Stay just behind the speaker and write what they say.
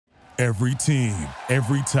Every team,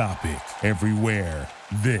 every topic, everywhere.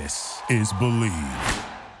 This is Believe.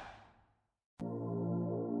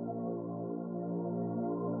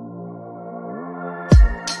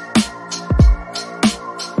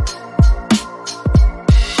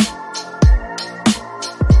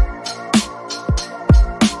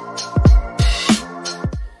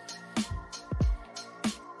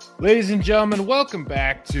 Ladies and gentlemen, welcome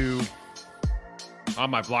back to On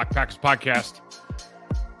My Block Packers podcast.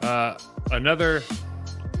 Another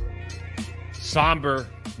somber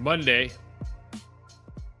Monday.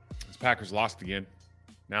 The Packers lost again.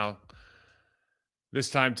 Now, this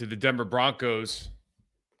time to the Denver Broncos,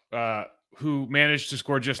 who managed to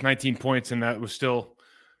score just 19 points, and that was still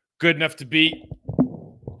good enough to beat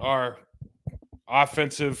our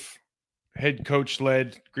offensive head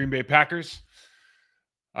coach-led Green Bay Packers.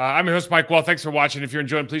 I'm your host, Mike Wahle. Thanks for watching. If you're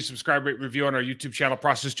enjoying, please subscribe, rate, review on our YouTube channel,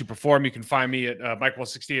 Process to Perform. You can find me at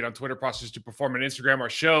MikeWahle68 on Twitter, Process to Perform on Instagram. Our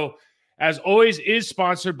show, as always, is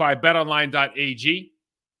sponsored by BetOnline.ag.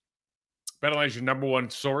 BetOnline is your number one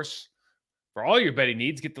source for all your betting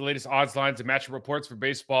needs. Get the latest odds, lines, and matchup reports for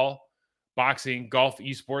baseball, boxing, golf,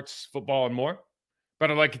 esports, football, and more.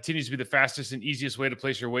 BetOnline continues to be the fastest and easiest way to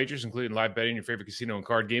place your wagers, including live betting, your favorite casino and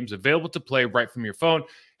card games, available to play right from your phone.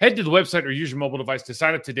 Head to the website or use your mobile device to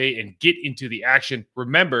sign up today and get into the action.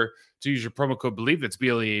 Remember to use your promo code BELIEVE, that's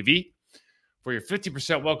BLEAV, for your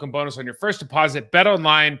 50% welcome bonus on your first deposit.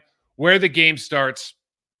 BetOnline, where the game starts.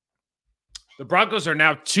 The Broncos are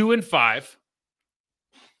now 2-5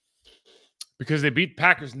 because they beat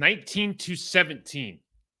Packers 19-17.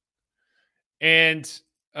 And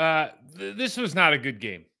this was not a good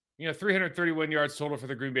game. 331 yards total for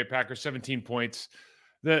the Green Bay Packers, 17 points.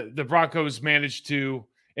 The Broncos managed to,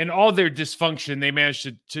 in all their dysfunction, they managed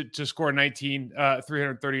to score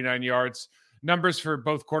 339 yards. Numbers for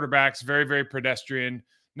both quarterbacks, very, very pedestrian.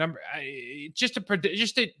 Just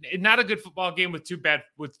not a good football game with two bad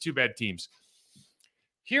teams.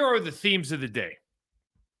 Here are the themes of the day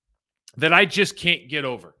that I just can't get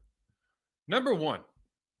over. Number one,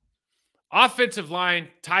 offensive line,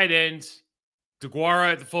 tight ends,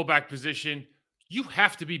 DeGuara at the fullback position, you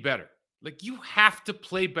have to be better. You have to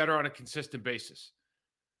play better on a consistent basis.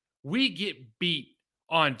 We get beat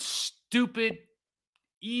on stupid,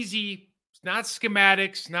 easy, not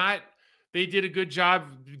schematics, not they did a good job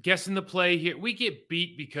guessing the play here. We get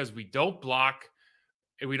beat because we don't block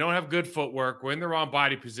and we don't have good footwork. We're in the wrong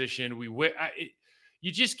body position.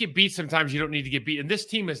 You just get beat sometimes. You don't need to get beat. And this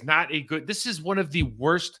team is not this is one of the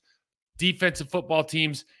worst defensive football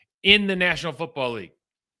teams in the National Football League.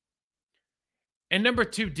 And number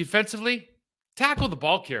two, defensively, tackle the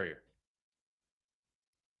ball carrier.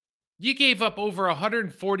 You gave up over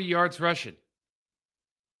 140 yards rushing.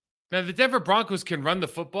 Now, the Denver Broncos can run the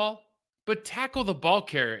football, but tackle the ball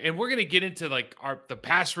carrier. And we're going to get into the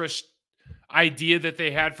pass rush idea that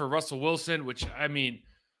they had for Russell Wilson,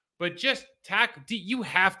 but just you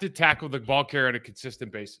have to tackle the ball carrier on a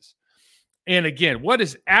consistent basis. And again, what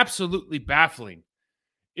is absolutely baffling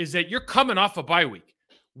is that you're coming off a bye week.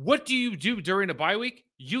 What do you do during a bye week?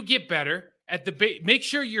 You get better at make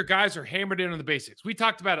sure your guys are hammered in on the basics. We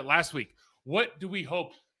talked about it last week. What do we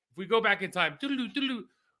hope? If we go back in time,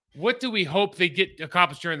 what do we hope they get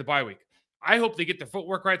accomplished during the bye week? I hope they get their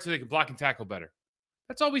footwork right so they can block and tackle better.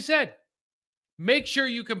 That's all we said. Make sure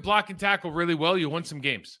you can block and tackle really well. You'll win some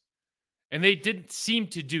games. And they didn't seem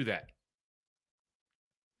to do that.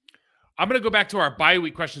 I'm going to go back to our bye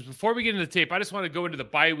week questions. Before we get into the tape, I just want to go into the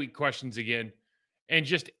bye week questions again and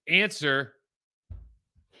just answer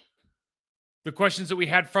the questions that we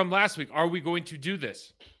had from last week. Are we going to do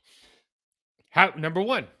this? Number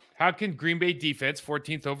one, how can Green Bay defense,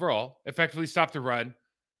 14th overall, effectively stop the run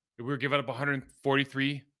if we were giving up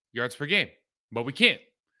 143 yards per game? Well, we can't.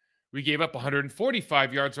 We gave up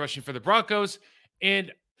 145 yards rushing for the Broncos,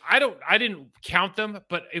 and I didn't count them,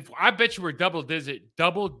 but I bet you were double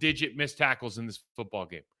digit missed tackles in this football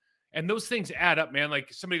game. And those things add up, man.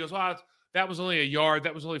 Somebody goes, wow, that was only a yard.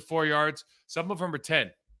 That was only 4 yards. Some of them are 10.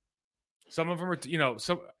 Some of them are,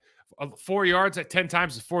 4 yards at 10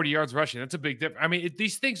 times is 40 yards rushing. That's a big difference.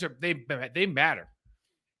 These things they matter.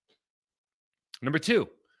 Number two,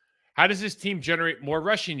 how does this team generate more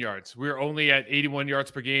rushing yards? We're only at 81 yards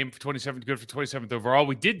per game, 27 good for 27th overall.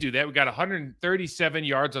 We did do that. We got 137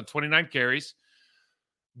 yards on 29 carries.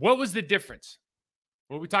 What was the difference?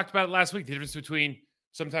 Well, we talked about it last week. The difference between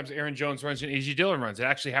sometimes Aaron Jones runs and A.J. Dillon runs. It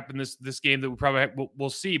actually happened this game that we probably we'll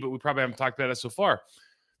see, but we probably haven't talked about it so far.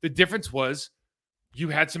 The difference was you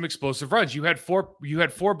had some explosive runs. You had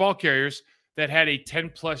four ball carriers that had a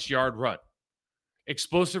 10-plus yard run.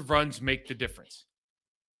 Explosive runs make the difference.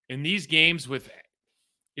 In these games with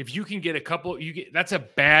If you can get a couple, that's a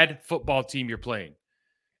bad football team you're playing.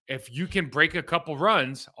 If you can break a couple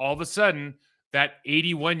runs, all of a sudden that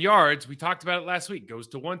 81 yards, we talked about it last week, goes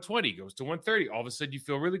to 120, goes to 130. All of a sudden you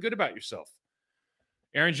feel really good about yourself.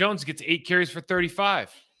 Aaron Jones gets 8 carries for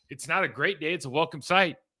 35. It's not a great day. It's a welcome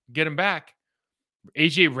sight. Get him back.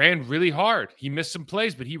 AJ ran really hard. He missed some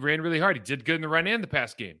plays, but he ran really hard. He did good in the run and the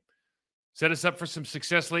pass game. Set us up for some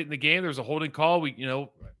success late in the game. There was a holding call.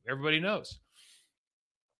 Everybody knows.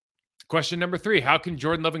 Question number 3, how can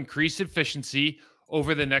Jordan Love increase efficiency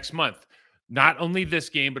over the next month? Not only this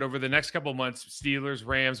game, but over the next couple of months, Steelers,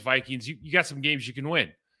 Rams, Vikings, you got some games you can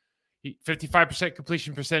win. 55%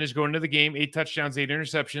 completion percentage going into the game, 8 touchdowns, 8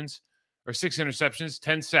 interceptions, or 6 interceptions,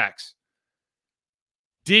 10 sacks.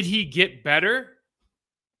 Did he get better?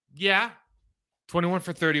 Yeah. 21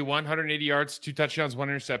 for 31, 180 yards, 2 touchdowns, 1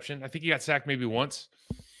 interception. I think he got sacked maybe once.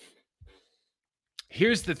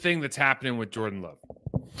 Here's the thing that's happening with Jordan Love.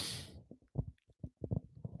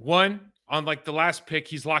 One, on like the last pick,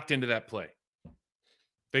 he's locked into that play.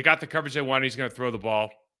 They got the coverage they wanted. He's going to throw the ball.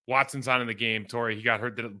 Watson's on in the game. Torrey, he got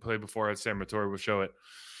hurt the play before. Sam Torrey will show it.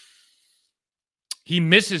 He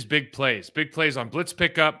misses big plays on blitz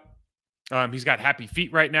pickup. He's got happy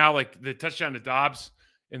feet right now. Like the touchdown to Dobbs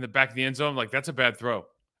in the back of the end zone, like that's a bad throw.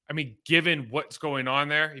 I mean, given what's going on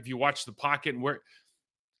there, if you watch the pocket and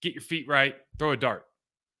get your feet right, throw a dart,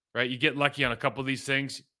 right? You get lucky on a couple of these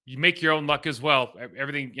things. You make your own luck as well.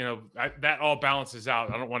 Everything, that all balances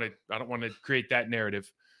out. I don't want to create that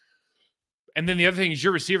narrative. And then the other thing is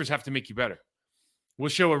your receivers have to make you better. We'll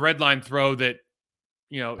show a red line throw that,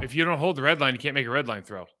 if you don't hold the red line, you can't make a red line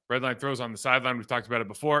throw. Red line throws on the sideline. We've talked about it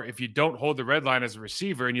before. If you don't hold the red line as a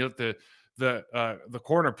receiver and you let the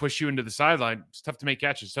corner push you into the sideline, it's tough to make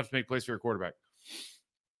catches. It's tough to make plays for your quarterback.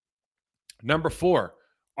 Number 4,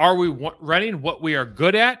 are we running what we are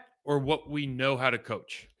good at or what we know how to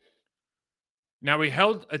coach? Now, we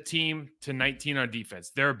held a team to 19 on defense.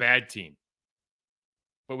 They're a bad team.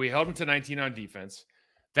 But we held them to 19 on defense.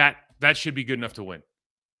 That should be good enough to win.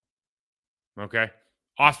 Okay?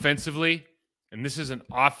 Offensively, and this is an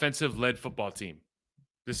offensive-led football team.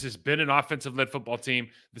 This has been an offensive-led football team.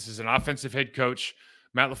 This is an offensive head coach.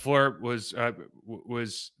 Matt LaFleur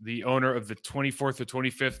was the owner of the 24th or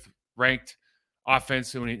 25th ranked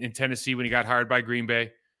offense in Tennessee when he got hired by Green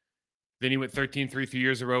Bay. Then he went 13-3 3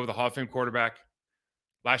 years in a row with a Hall of Fame quarterback.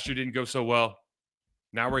 Last year didn't go so well.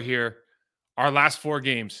 Now we're here. Our last 4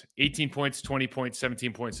 games, 18 points, 20 points,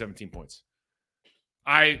 17 points, 17 points.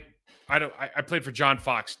 I played for John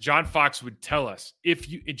Fox. John Fox would tell us if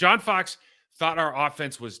John Fox thought our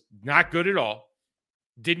offense was not good at all,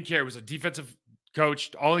 didn't care. It was a defensive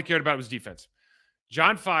coach. All he cared about was defense.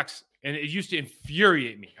 John Fox, and it used to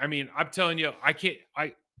infuriate me. I mean, I'm telling you,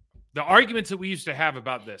 the arguments that we used to have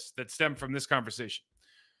about this that stem from this conversation.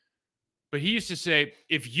 But he used to say,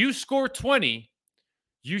 if you score 20,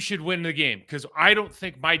 you should win the game because I don't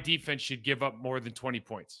think my defense should give up more than 20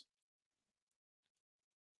 points.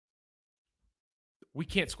 We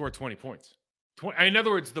can't score 20 points. In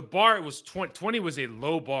other words, the bar was 20. 20 was a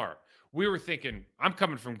low bar. We were thinking, I'm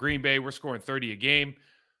coming from Green Bay. We're scoring 30 a game.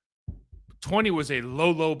 20 was a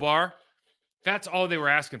low bar. That's all they were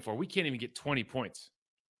asking for. We can't even get 20 points.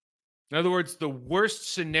 In other words, the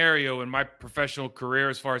worst scenario in my professional career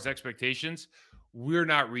as far as expectations, we're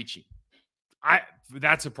not reaching.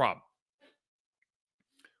 That's a problem.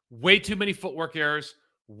 Way too many footwork errors,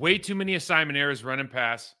 way too many assignment errors, run and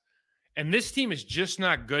pass. And this team is just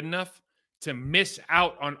not good enough to miss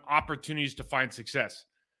out on opportunities to find success.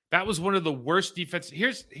 That was one of the worst defense.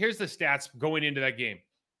 Here's the stats going into that game.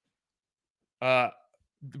 The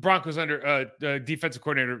Broncos under defensive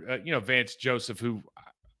coordinator, Vance Joseph, who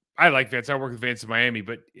I like Vance. I worked with Vance in Miami,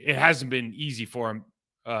 but it hasn't been easy for him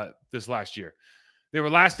this last year. They were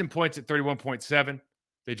last in points at 31.7.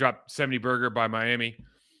 They dropped 70 burger by Miami.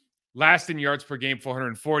 Last in yards per game,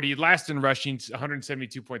 440. Last in rushing,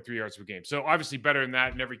 172.3 yards per game. So obviously better than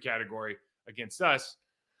that in every category against us.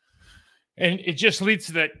 And it just leads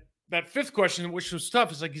to that fifth question, which was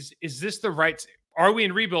tough. Is like, is this the right? Are we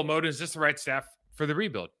in rebuild mode? Is this the right staff for the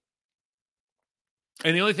rebuild?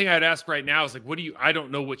 And the only thing I'd ask right now is like, I don't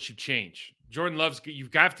know what should change.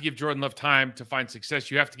 You've got to give Jordan Love time to find success.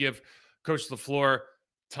 You have to give Coach LaFleur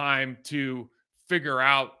time to figure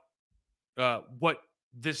out what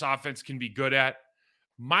this offense can be good at.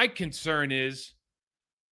 My concern is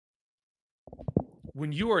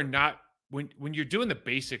when you're doing the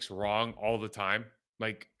basics wrong all the time,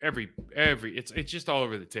 like it's just all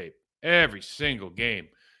over the tape. Every single game,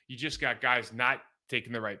 you just got guys not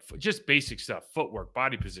taking the right foot, just basic stuff, footwork,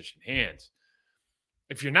 body position, hands.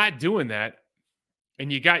 If you're not doing that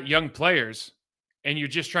and you got young players, and you're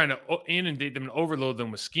just trying to inundate them and overload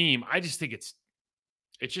them with scheme, I just think it's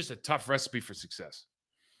just a tough recipe for success.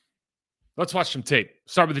 Let's watch some tape.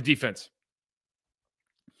 Start with the defense.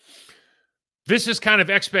 This is kind of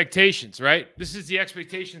expectations, right? This is the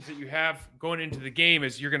expectations that you have going into the game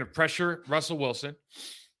is you're going to pressure Russell Wilson.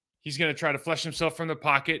 He's going to try to flush himself from the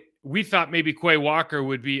pocket. We thought maybe Quay Walker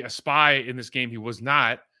would be a spy in this game. He was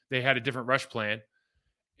not. They had a different rush plan.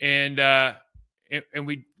 And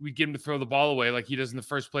we get him to throw the ball away like he does in the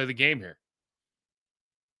first play of the game here.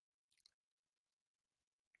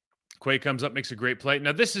 Quay comes up, makes a great play.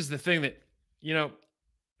 Now, this is the thing that,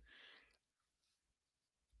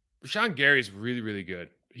 Rashawn Gary is really, really good.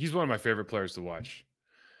 He's one of my favorite players to watch.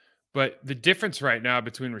 But the difference right now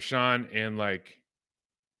between Rashawn and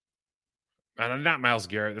not Myles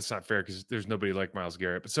Garrett, that's not fair because there's nobody like Myles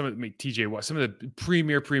Garrett, but some of TJ Watt, some of the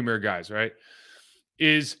premier guys, right?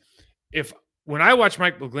 Is when I watch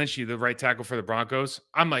Mike McGlinchey, the right tackle for the Broncos,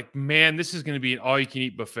 I'm like, man, this is going to be an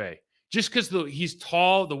all-you-can-eat buffet. Just because he's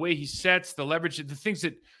tall, the way he sets, the leverage, the things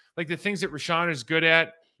that Rashawn is good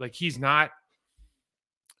at, like he's not.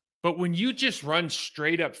 But when you just run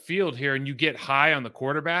straight up field here and you get high on the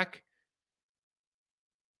quarterback,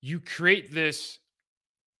 you create this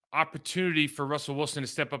opportunity for Russell Wilson to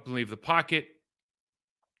step up and leave the pocket.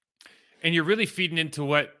 And you're really feeding into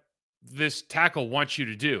what this tackle wants you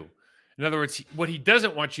to do. In other words, what he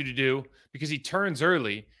doesn't want you to do, because he turns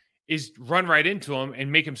early, is run right into him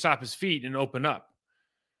and make him stop his feet and open up.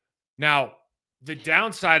 Now, the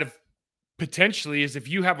downside of potentially is if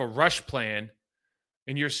you have a rush plan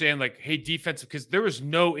and you're saying like, hey, defense, because there was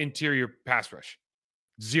no interior pass rush.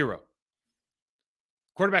 Zero.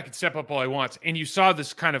 Quarterback can step up all he wants. And you saw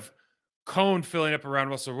this kind of cone filling up around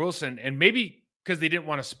Russell Wilson. And maybe because they didn't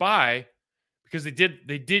want to spy, because they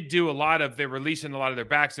did do a lot of, they're releasing a lot of their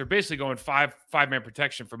backs. They're basically going five-man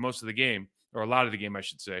protection for most of the game, or a lot of the game, I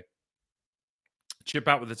should say. Chip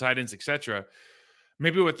out with the tight ends, etc.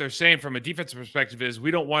 Maybe what they're saying from a defensive perspective is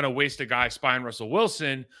we don't want to waste a guy spying Russell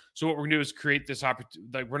Wilson. So what we're going to do is create this opportunity.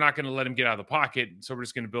 Like we're not going to let him get out of the pocket. So we're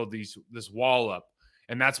just going to build this wall up.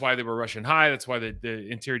 And that's why they were rushing high. That's why the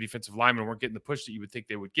interior defensive linemen weren't getting the push that you would think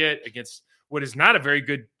they would get against what is not a very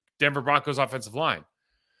good Denver Broncos offensive line.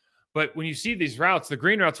 But when you see these routes, the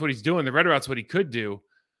green route's what he's doing. The red route's what he could do.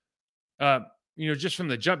 Just from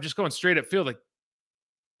the jump, just going straight up field, like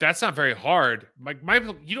that's not very hard.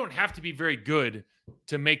 You don't have to be very good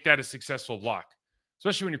to make that a successful block,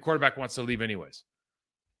 especially when your quarterback wants to leave anyways.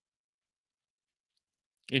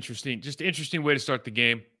 Interesting way to start the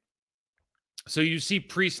game. So you see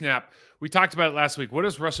pre-snap. We talked about it last week. What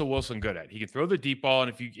is Russell Wilson good at? He can throw the deep ball,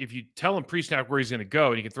 and if you tell him pre-snap where he's going to go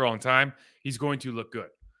and he can throw on time, he's going to look good.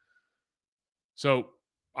 So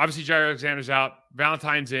obviously Jair Alexander's out,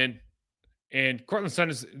 Valentine's in, and Cortland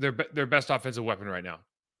Sutton is their best offensive weapon right now.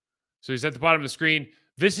 So he's at the bottom of the screen.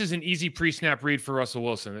 This is an easy pre-snap read for Russell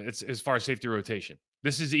Wilson. It's as far as safety rotation.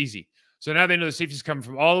 This is easy. So now they know the safety's coming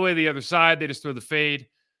from all the way to the other side. They just throw the fade,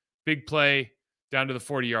 big play down to the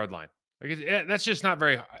 40-yard line. Like that's just not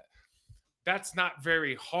very. That's not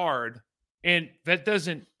very hard, and that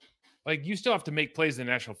doesn't you still have to make plays in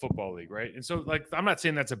the National Football League, right? And so I'm not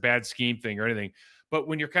saying that's a bad scheme thing or anything, but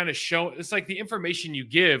when you're kind of showing, it's like the information you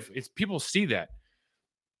give, it's people see that.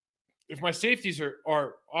 If my safeties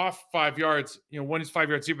are off 5 yards, one is 5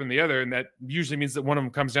 yards deeper than the other, and that usually means that one of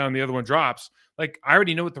them comes down and the other one drops. Like I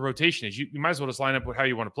already know what the rotation is. You might as well just line up with how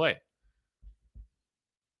you want to play it.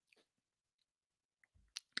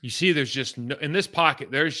 You see, there's just in this pocket,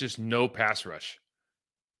 there's just no pass rush.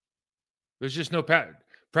 There's just no pass.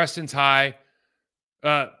 Preston's high.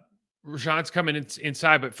 Rashawn's coming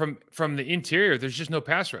inside, but from the interior, there's just no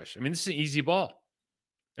pass rush. I mean, this is an easy ball.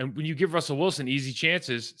 And when you give Russell Wilson easy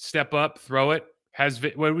chances, step up, throw it,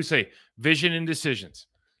 what do we say? Vision and decisions.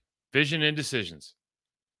 Vision and decisions.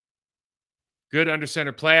 Good under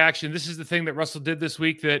center play action. This is the thing that Russell did this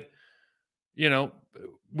week that,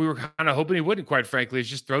 we were kind of hoping he wouldn't, quite frankly, is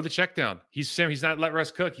just throw the check down. He's not let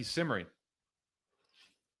Russ cook. He's simmering.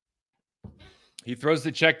 He throws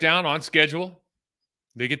the check down on schedule.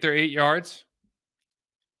 They get their 8 yards.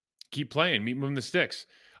 Keep playing. Keep moving the sticks.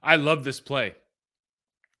 I love this play.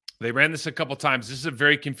 They ran this a couple times. This is a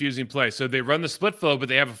very confusing play. So they run the split flow, but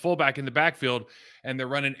they have a fullback in the backfield, and they're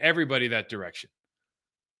running everybody that direction.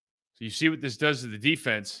 So you see what this does to the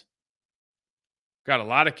defense. Got a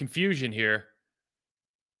lot of confusion here.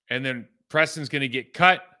 And then Preston's going to get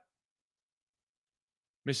cut.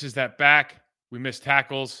 Misses that back. We miss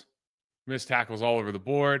tackles. Miss tackles all over the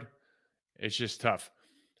board. It's just tough.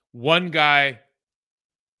 One guy,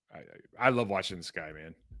 I love watching this guy,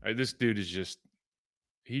 man. This dude is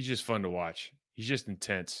he's just fun to watch. He's just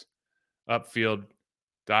intense. upfield,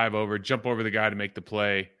 dive over, jump over the guy to make the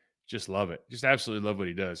play. Just love it. Just absolutely love what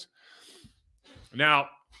he does. Now,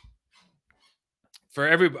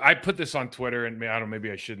 I put this on Twitter, and I don't know,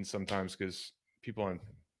 maybe I shouldn't sometimes because people on,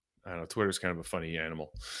 I don't know, Twitter's kind of a funny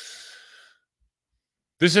animal.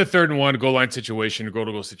 This is a 3rd and 1 goal line situation, a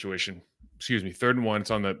goal-to-goal situation. Excuse me, 3rd and 1.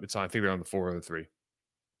 I think they're on the 4 or the 3.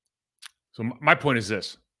 So my point is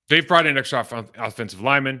this. They've brought in extra offensive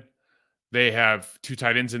linemen. They have 2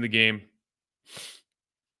 tight ends in the game.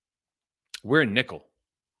 We're in nickel.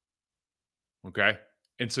 Okay?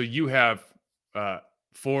 And so you have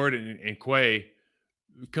Ford and Quay,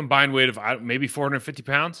 combined weight of maybe 450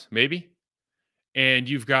 pounds, maybe. And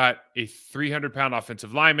you've got a 300-pound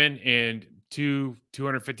offensive lineman and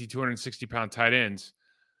 250, 260-pound tight ends.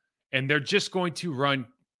 And they're just going to run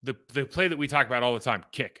the play that we talk about all the time,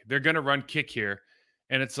 kick. They're going to run kick here.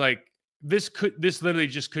 And it's like, this literally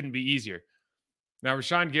just couldn't be easier. Now,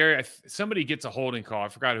 Rashawn Gary, somebody gets a holding call. I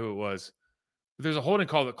forgot who it was. But there's a holding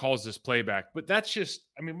call that calls this play back. But that's just,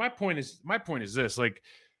 I mean, my point is this. Like,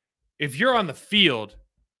 if you're on the field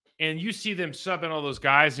and you see them subbing all those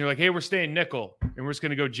guys and you're like, hey, we're staying nickel and we're just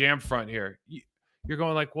going to go jam front here. You're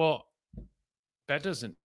going like, well, that's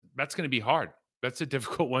going to be hard. That's a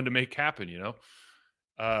difficult one to make happen, you know?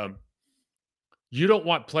 You don't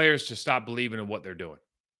want players to stop believing in what they're doing.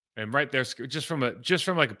 And right there, just from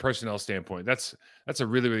like a personnel standpoint, that's a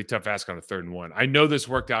really, really tough ask on a 3rd and 1. I know this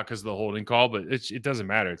worked out because of the holding call, but it doesn't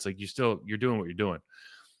matter. It's like you're doing what you're doing.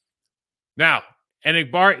 Now,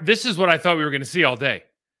 Enagbare, this is what I thought we were going to see all day.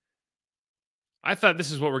 I thought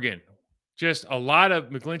this is what we're getting. Just a lot of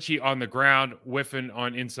McGlinchey on the ground, whiffing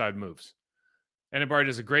on inside moves. Enagbare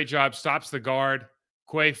does a great job, stops the guard.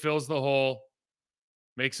 Quay fills the hole,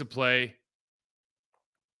 makes a play.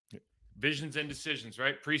 Visions and decisions,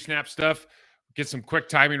 right? Pre-snap stuff. Get some quick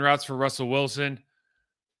timing routes for Russell Wilson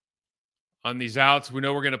on these outs. We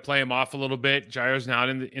know we're going to play him off a little bit. Jaire's not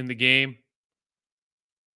in the game.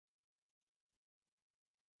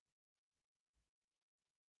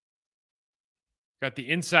 Got the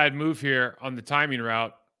inside move here on the timing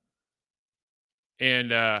route.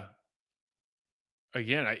 And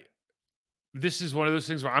again, this is one of those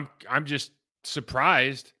things where I'm just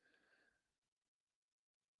surprised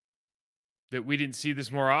that we didn't see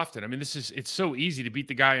this more often. I mean, it's so easy to beat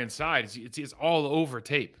the guy inside. It's all over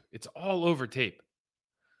tape. It's all over tape.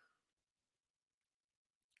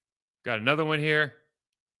 Got another one here.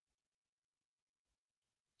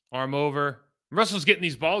 Arm over. Russell's getting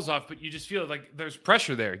these balls off, but you just feel like there's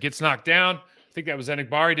pressure there. It gets knocked down. I think that was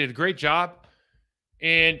Enagbare. He did a great job.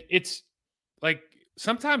 And it's like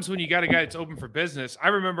sometimes when you got a guy that's open for business, I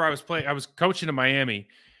remember I was coaching in Miami,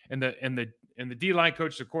 and the D-line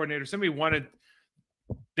coach, the coordinator,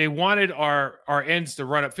 they wanted our ends to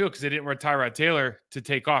run upfield because they didn't want Tyrod Taylor to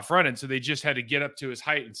take off running, so they just had to get up to his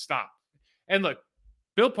height and stop. And look,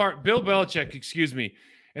 Bill Belichick,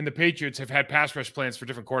 and the Patriots have had pass rush plans for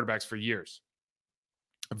different quarterbacks for years.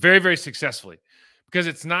 Very, very successfully. Because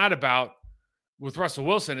it's not about, with Russell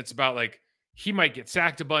Wilson, it's about like, he might get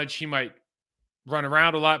sacked a bunch, he might run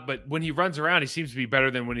around a lot, but when he runs around, he seems to be better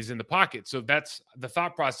than when he's in the pocket. So that's the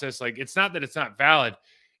thought process. Like, it's not that it's not valid.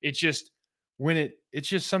 It's just it's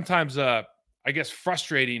just sometimes, I guess,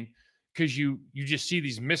 frustrating because you just see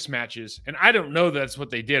these mismatches. And I don't know that's what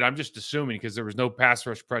they did. I'm just assuming because there was no pass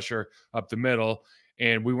rush pressure up the middle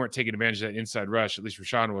and we weren't taking advantage of that inside rush. At least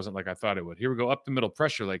Rashawn wasn't like I thought it would. Here we go, up the middle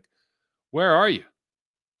pressure. Like, where are you?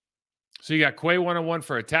 So you got Quay one-on-one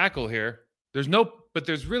for a tackle here. There's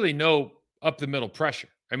really no up the middle pressure.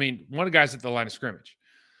 I mean, one of the guys at the line of scrimmage.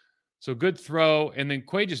 So good throw. And then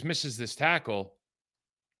Quay just misses this tackle.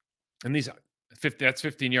 And that's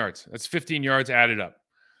 15 yards. That's 15 yards added up.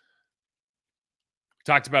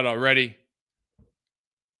 Talked about it already.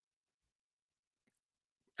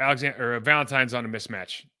 Valentine's on a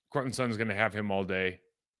mismatch. Cortland Sutton's going to have him all day.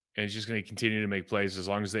 And he's just going to continue to make plays as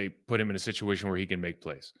long as they put him in a situation where he can make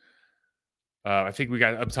plays. I think we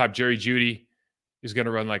got up top, Jerry Jeudy is going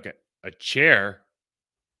to run like a chair.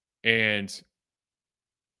 And,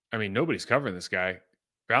 I mean, nobody's covering this guy.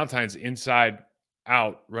 Valentine's inside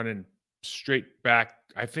out, running straight back.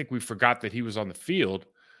 I think we forgot that he was on the field.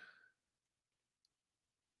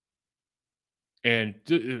 And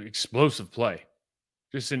explosive play.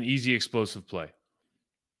 Just an easy, explosive play.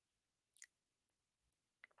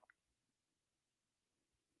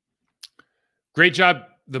 Great job.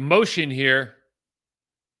 The motion here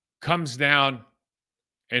comes down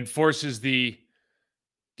and forces the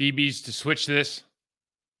DBs to switch this.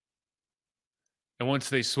 And once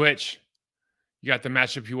they switch, you got the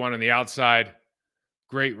matchup you want on the outside.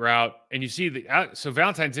 Great route. And you see so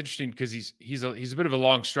Valentine's interesting because he's a bit of a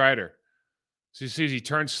long strider. So you see he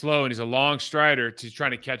turns slow and he's a long strider. He's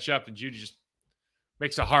trying to catch up, and Judy just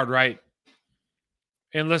makes a hard right.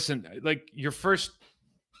 And listen, like your first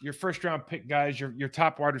round pick guys, your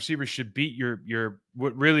top wide receiver should beat your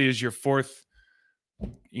what really is your fourth,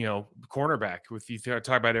 cornerback. With you talk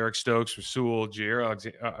about Eric Stokes, Rasul, Jair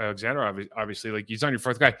Alexander, obviously, like he's on your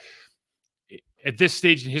fourth guy. At this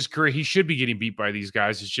stage in his career, he should be getting beat by these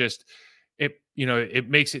guys. It's just it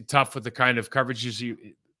makes it tough with the kind of coverages.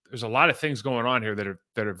 There's a lot of things going on here that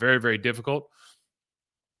are very, very difficult,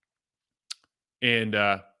 and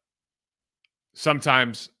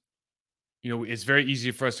sometimes it's very easy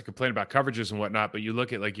for us to complain about coverages and whatnot. But you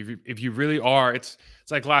look at, like, if you really are, it's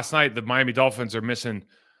like last night the Miami Dolphins are missing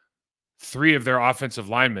 3 of their offensive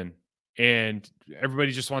linemen, and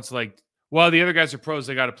everybody just wants to, like, well, the other guys are pros,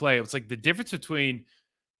 they got to play. It's like the difference between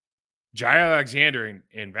Jair Alexander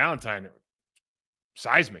and Valentine,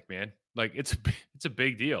 seismic, man. Like it's a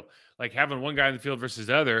big deal. Like having one guy in the field versus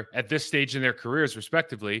the other at this stage in their careers,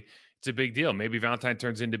 respectively, it's a big deal. Maybe Valentine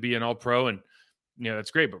turns into be an all-pro, and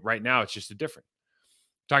that's great. But right now, it's just a different.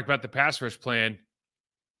 Talk about the pass rush plan,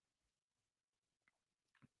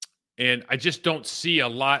 and I just don't see a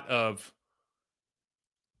lot of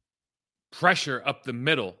pressure up the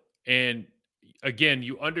middle. And again,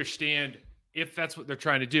 you understand if that's what they're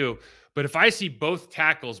trying to do. But if I see both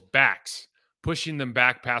tackles backs pushing them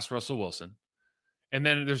back past Russell Wilson, and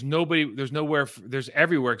then there's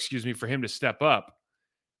everywhere, for him to step up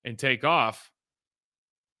and take off,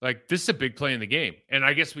 like this is a big play in the game. And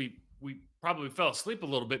I guess we probably fell asleep a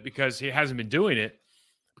little bit because he hasn't been doing it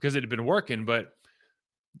because it had been working. But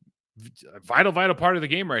a vital part of the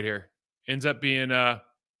game right here ends up being I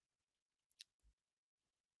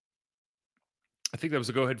think that was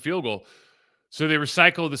a go-ahead field goal. So they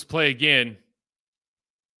recycle this play again.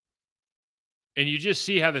 And you just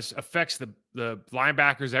see how this affects the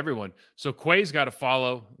linebackers, everyone. So Quay's got to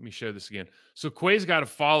follow. Let me show this again. So Quay's got to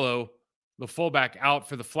follow the fullback out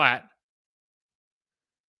for the flat.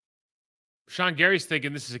 Sean Gary's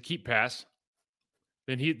thinking this is a keep pass.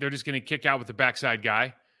 Then they're just going to kick out with the backside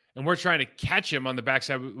guy. And we're trying to catch him on the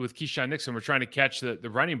backside with Keyshawn Nixon. We're trying to catch the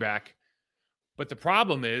running back. But the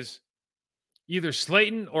problem is either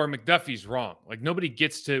Slayton or McDuffie's wrong. Like nobody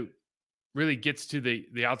really gets to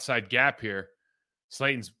the outside gap here.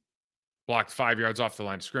 Slayton's blocked 5 yards off the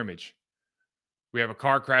line of scrimmage. We have a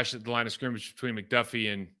car crash at the line of scrimmage between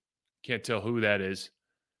McDuffie and can't tell who that is.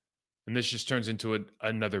 And this just turns into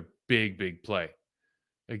another big play.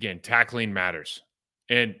 Again, tackling matters.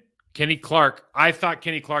 And Kenny Clark, I thought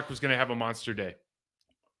Kenny Clark was going to have a monster day.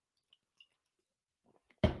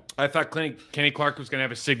 I thought Kenny Clark was going to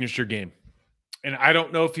have a signature game. And I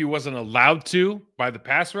don't know if he wasn't allowed to by the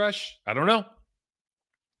pass rush. I don't know.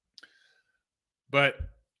 But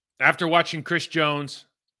after watching Chris Jones,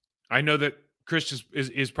 I know that Chris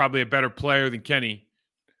is probably a better player than Kenny.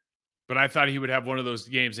 But I thought he would have one of those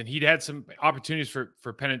games. And he'd had some opportunities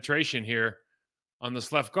for penetration here on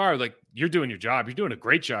this left guard. Like, you're doing your job. You're doing a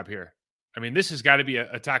great job here. I mean, this has got to be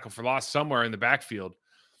a tackle for loss somewhere in the backfield.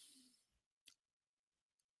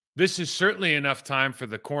 This is certainly enough time for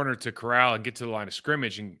the corner to corral and get to the line of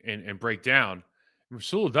scrimmage and break down.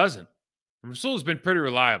 Rasul doesn't. Rasul's been pretty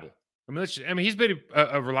reliable. I mean, he's been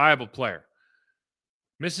a reliable player.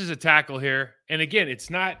 Misses a tackle here. And again, it's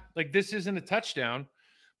not like this isn't a touchdown,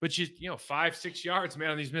 but 5-6 yards, man,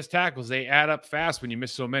 on these missed tackles, they add up fast when you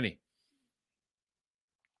miss so many.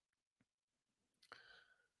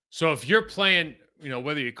 So if you're playing,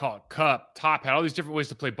 whether you call it cup, top hat, all these different ways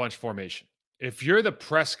to play bunch formation. If you're the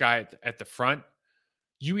press guy at the front,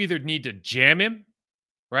 you either need to jam him,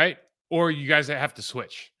 right? Or you guys have to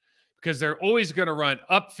switch because they're always going to run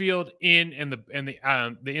upfield in, and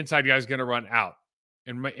the inside guy is going to run out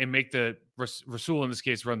and make the Rasul in this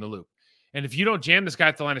case run the loop. And if you don't jam this guy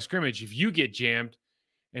at the line of scrimmage, if you get jammed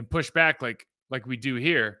and pushed back like we do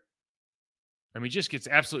here, I mean, just gets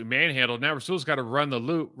absolutely manhandled. Now Rasul's got to run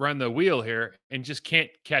the wheel here, and just can't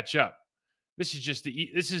catch up. This is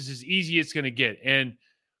as easy as it's going to get. And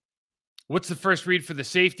what's the first read for the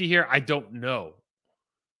safety here? I don't know.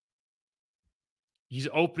 He's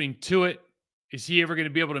opening to it. Is he ever going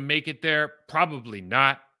to be able to make it there? Probably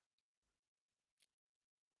not.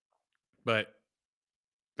 But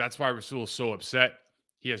that's why Rasul is so upset.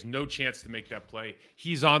 He has no chance to make that play.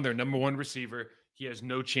 He's on their number one receiver. He has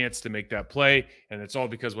no chance to make that play, and it's all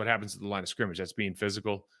because what happens at the line of scrimmage. That's being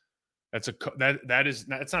physical. That's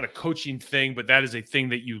it's not a coaching thing, but that is a thing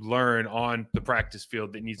that you learn on the practice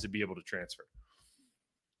field that needs to be able to transfer.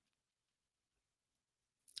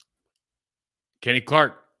 Kenny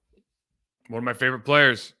Clark, one of my favorite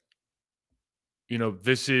players.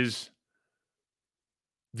 This is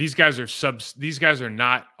These guys are subs. These guys are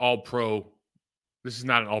not all pro. This is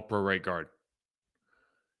not an all pro right guard.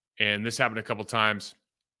 And this happened a couple times.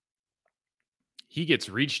 He gets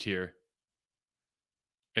reached here.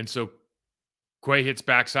 And so Quay hits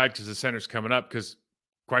backside because the center's coming up because,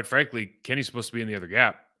 quite frankly, Kenny's supposed to be in the other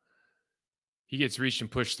gap. He gets reached and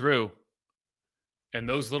pushed through. And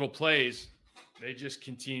those little plays, they just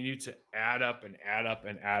continue to add up and add up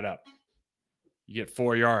and add up. You get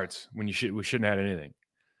 4 yards when we shouldn't have had anything.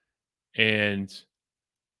 And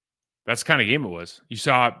that's the kind of game it was. You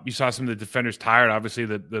saw some of the defenders tired. Obviously,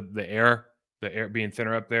 the air being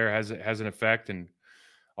thinner up there has an effect and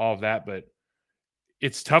all of that. But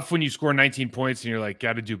it's tough when you score 19 points and you're like,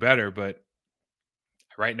 got to do better. But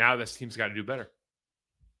right now, this team's got to do better.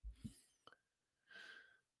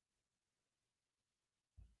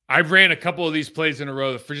 I ran a couple of these plays in a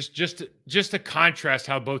row for just to contrast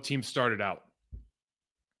how both teams started out.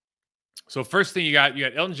 So first thing you got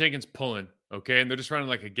Elton Jenkins pulling, okay, and they're just running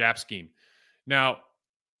like a gap scheme. Now,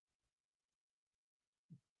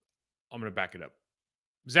 I'm going to back it up.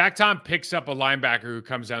 Zach Tom picks up a linebacker who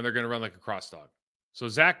comes down. They're going to run like a cross dog. So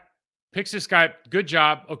Zach picks this guy. Good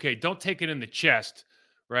job. Okay, don't take it in the chest,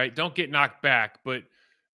 right? Don't get knocked back, but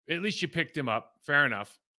at least you picked him up. Fair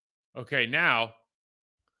enough. Okay, now,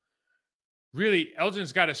 really,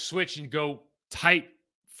 Elgin's got to switch and go tight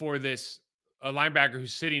for this linebacker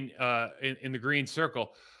who's sitting in the green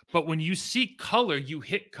circle. But when you see color, you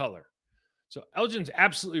hit color. So Elgin's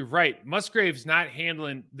absolutely right. Musgrave's not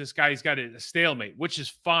handling this guy. He's got a stalemate, which is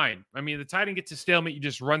fine. I mean, the tight end gets a stalemate, you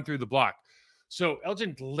just run through the block. So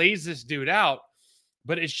Elgin lays this dude out,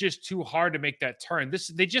 but it's just too hard to make that turn.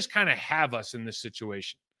 They just kind of have us in this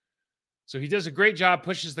situation. So he does a great job,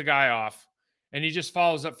 pushes the guy off, and he just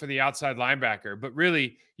follows up for the outside linebacker. But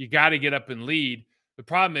really, you got to get up and lead. The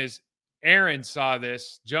problem is Aaron saw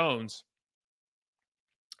this, Jones.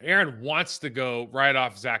 Aaron wants to go right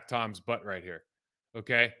off Zach Tom's butt right here,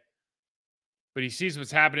 okay? But he sees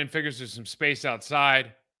what's happening, figures there's some space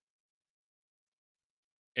outside,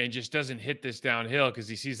 and just doesn't hit this downhill because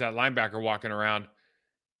he sees that linebacker walking around.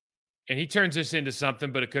 And he turns this into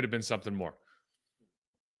something, but it could have been something more.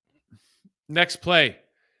 Next play.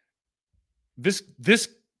 This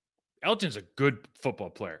Elgin's a good football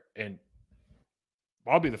player, and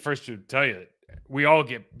I'll be the first to tell you that we all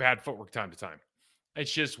get bad footwork time to time.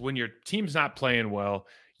 It's just when your team's not playing well,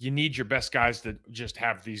 you need your best guys to just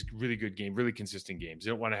have these really good games, really consistent games.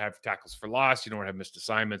 You don't want to have tackles for loss. You don't want to have missed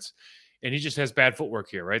assignments. And he just has bad footwork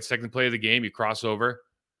here, right? Second play of the game, you cross over,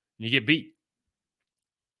 and you get beat.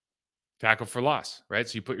 Tackle for loss, right?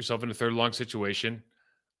 So you put yourself in a third long situation.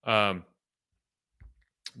 They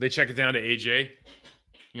check it down to AJ,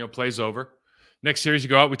 plays over. Next series you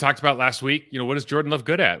go out, we talked about last week, what is Jordan Love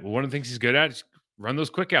good at? Well, one of the things he's good at is run those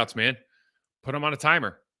quick outs, man. Put him on a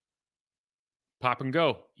timer. Pop and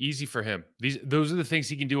go. Easy for him. Those are the things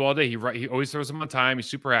he can do all day. He always throws them on time. He's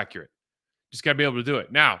super accurate. Just got to be able to do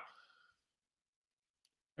it. Now,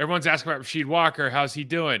 everyone's asking about Rasheed Walker. How's he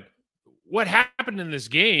doing? What happened in this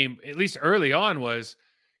game, at least early on, was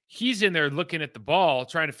he's in there looking at the ball,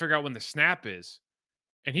 trying to figure out when the snap is.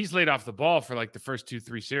 And he's laid off the ball for like the first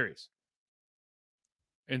 2-3 series.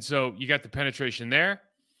 And so you got the penetration there.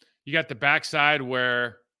 You got the backside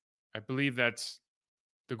where I believe that's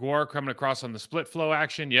DeGuara coming across on the split flow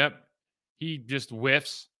action. Yep. He just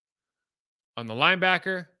whiffs on the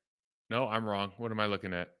linebacker. No, I'm wrong. What am I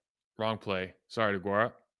looking at? Wrong play. Sorry,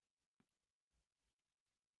 DeGuara.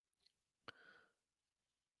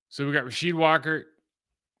 So we got Rasheed Walker.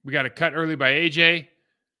 We got a cut early by AJ.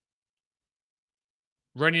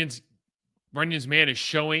 Runyon's man is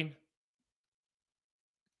showing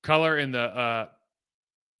color in the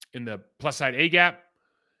plus side A gap.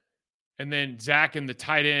 And then Zach and the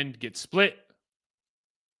tight end get split.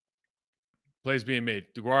 Plays being made.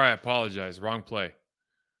 DeGuara, I apologize. Wrong play.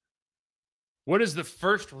 What is the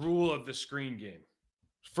first rule of the screen game?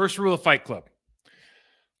 First rule of Fight Club.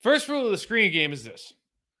 First rule of the screen game is this.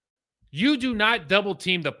 You do not double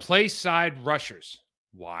team the play side rushers.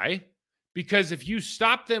 Why? Because if you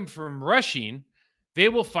stop them from rushing, they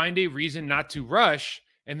will find a reason not to rush,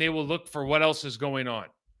 and they will look for what else is going on.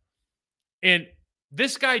 And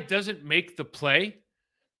this guy doesn't make the play,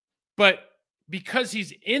 but because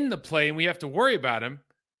he's in the play and we have to worry about him,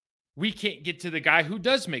 we can't get to the guy who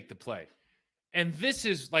does make the play. And this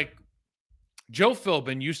is like Joe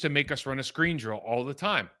Philbin used to make us run a screen drill all the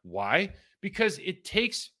time. Why? Because it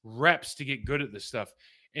takes reps to get good at this stuff.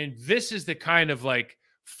 And this is the kind of like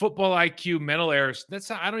football IQ, mental errors.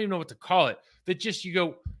 I don't even know what to call it. That just you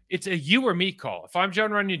go, it's a you or me call. If I'm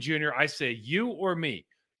John Runyon Jr., I say you or me.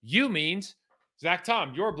 You means Zach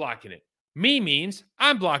Tom, you're blocking it. Me means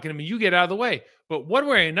I'm blocking him and you get out of the way. But one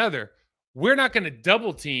way or another, we're not going to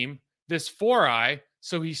double team this 4-eye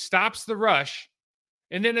so he stops the rush.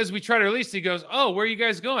 And then as we try to release, he goes, oh, where are you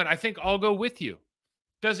guys going? I think I'll go with you.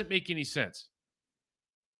 Doesn't make any sense.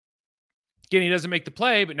 Again, he doesn't make the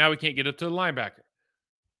play, but now we can't get up to the linebacker.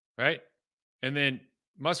 Right? And then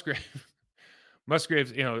Musgraves,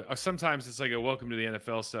 sometimes it's like a welcome to the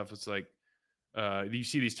NFL stuff. It's like you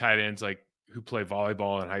see these tight ends like who play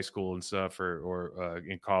volleyball in high school and stuff or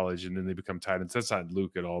in college, and then they become tight ends. That's not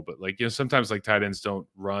Luke at all, but sometimes like tight ends don't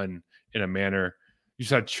run in a manner. You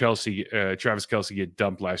saw Travis Kelce get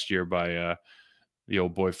dumped last year by the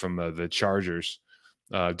old boy from the Chargers,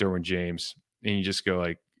 Derwin James, and you just go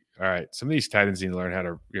like, all right, some of these tight ends need to learn how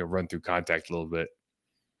to run through contact a little bit.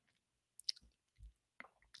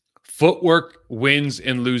 Footwork wins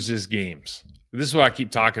and loses games. This is what I keep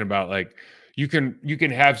talking about. Like you can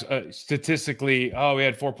have statistically, we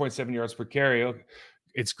had 4.7 yards per carry. Okay.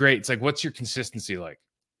 It's great. It's like, what's your consistency like?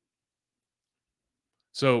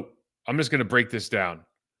 So I'm just going to break this down.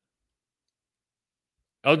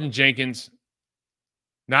 Elgton Jenkins,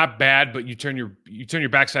 not bad, but you turn your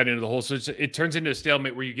backside into the hole. So it turns into a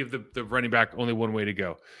stalemate where you give the running back only one way to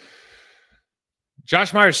go.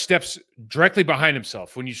 Josh Myers steps directly behind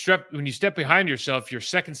himself. When you step behind yourself, your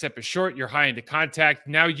second step is short. You're high into contact.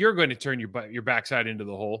 Now you're going to turn your backside into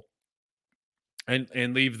the hole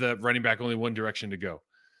and leave the running back only one direction to go.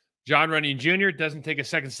 John Runyon Jr. doesn't take a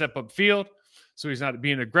second step upfield, so he's not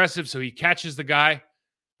being aggressive. So he catches the guy.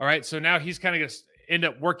 All right. So now he's kind of going to end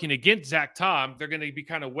up working against Zach Tom. They're going to be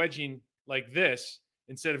kind of wedging like this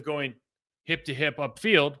instead of going hip to hip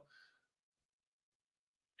upfield,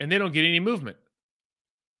 and they don't get any movement.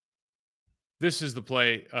 This is the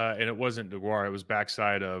play, and it wasn't DeGuara. It was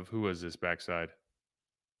backside of, who was this backside?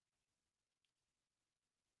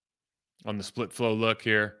 On the split flow look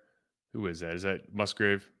here. Who is that? Is that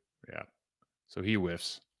Musgrave? Yeah. So he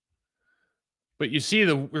whiffs. But you see,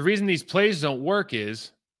 the reason these plays don't work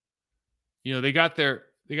is, they got their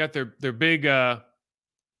big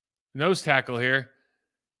nose tackle here.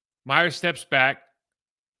 Myers steps back.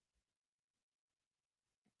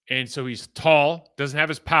 And so he's tall, doesn't have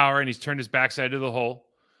his power, and he's turned his backside to the hole.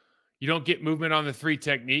 You don't get movement on the 3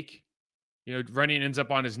 technique. Running ends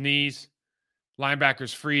up on his knees.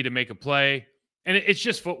 Linebacker's free to make a play. And it's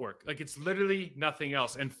just footwork. Like, it's literally nothing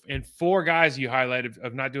else. And 4 guys you highlighted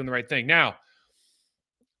of not doing the right thing. Now,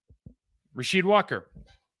 Rasheed Walker.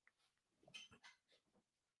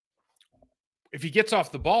 If he gets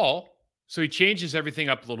off the ball, so he changes everything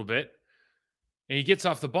up a little bit, and he gets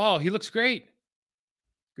off the ball, he looks great.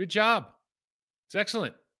 Good job. It's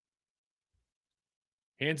excellent.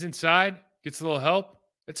 Hands inside, gets a little help.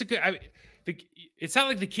 It's a good. It's not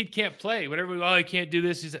like the kid can't play. Whatever. He can't do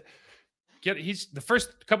this. He's the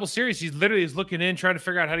first couple series. He's literally looking in, trying to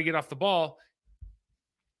figure out how to get off the ball.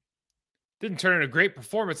 Didn't turn in a great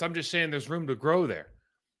performance. I'm just saying there's room to grow there.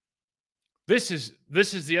 This is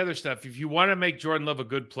the other stuff. If you want to make Jordan Love a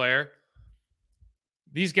good player,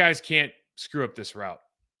 these guys can't screw up this route.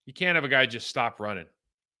 You can't have a guy just stop running.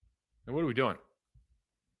 And what are we doing?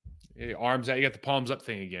 Arms out. You got the palms up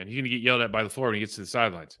thing again. He's going to get yelled at by the floor when he gets to the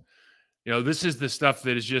sidelines. This is the stuff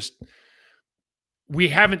that is just, we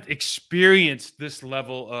haven't experienced this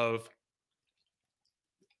level of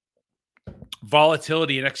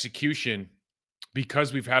volatility and execution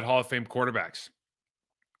because we've had Hall of Fame quarterbacks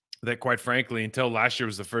that, quite frankly, until last year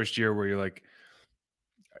was the first year where you're like,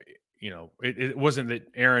 it wasn't that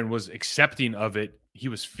Aaron was accepting of it. He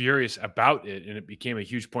was furious about it, and it became a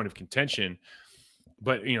huge point of contention.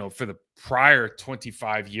 But, for the prior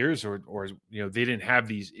 25 years or they didn't have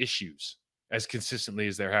these issues as consistently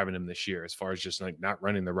as they're having them this year, as far as just like not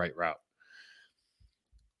running the right route.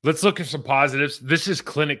 Let's look at some positives. This is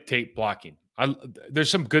clinic tape blocking. There's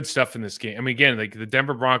some good stuff in this game. I mean, again, like the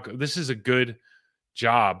Denver Broncos, this is a good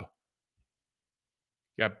job.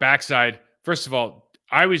 You got backside. First of all,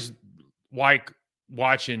 I was like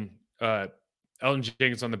watching Elgton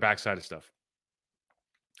Jenkins on the backside of stuff.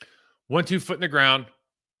 1-2 foot in the ground.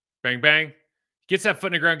 Bang, bang. Gets that foot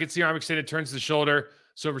in the ground, gets the arm extended, turns the shoulder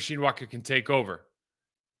so Rasheed Walker can take over.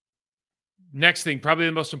 Next thing, probably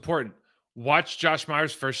the most important, watch Josh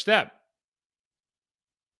Myers' first step.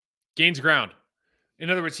 Gains ground. In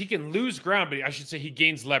other words, he can lose ground, but I should say he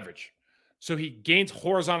gains leverage. So he gains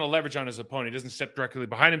horizontal leverage on his opponent. He doesn't step directly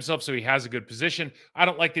behind himself, so he has a good position. I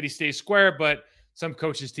don't like that he stays square, but some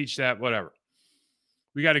coaches teach that, whatever.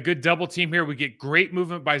 We got a good double team here. We get great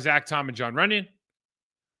movement by Zach Tom and John Runyon.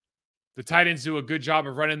 The tight ends do a good job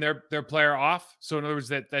of running their player off. So in other words,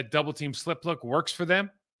 that double team slip look works for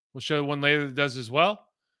them. We'll show one later that does as well.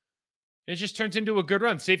 It just turns into a good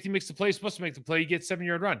run. Safety makes the play, he's supposed to make the play, you get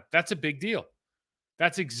 7-yard run. That's a big deal.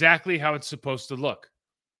 That's exactly how it's supposed to look.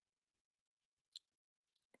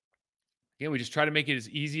 Again, we just try to make it as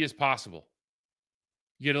easy as possible.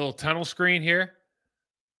 You get a little tunnel screen here.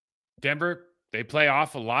 Denver, they play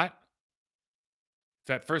off a lot. If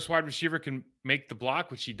that first wide receiver can make the block,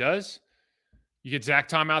 which he does, you get Zach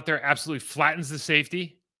Tom out there, absolutely flattens the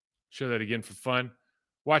safety. Show that again for fun.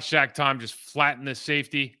 Watch Zach Tom just flatten the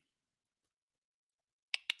safety.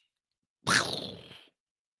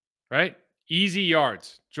 Right? Easy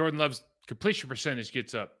yards. Jordan Love's completion percentage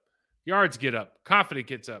gets up. Yards get up. Confidence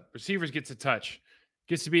gets up. Receivers gets a touch.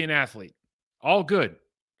 Gets to be an athlete. All good.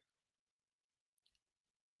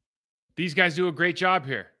 These guys do a great job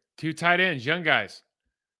here. 2 tight ends, young guys.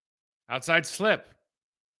 Outside slip.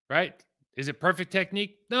 Right? Is it perfect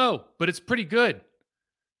technique? No, but it's pretty good.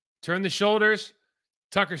 Turn the shoulders.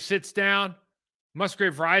 Tucker sits down.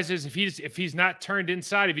 Musgrave rises. If he's not turned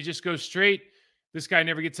inside, if he just goes straight, this guy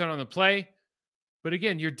never gets out on the play. But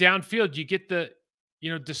again, you're downfield. You get the,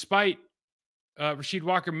 despite Rasheed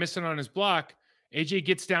Walker missing on his block, AJ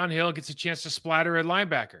gets downhill, gets a chance to splatter a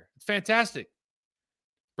linebacker. It's fantastic.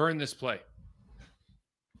 Burn this play.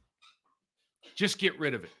 Just get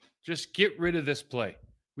rid of it. Just get rid of this play.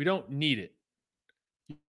 We don't need it.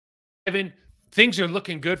 Evan, things are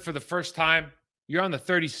looking good for the first time. You're on the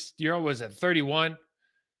 30, you're always at 31,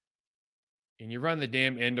 and you run the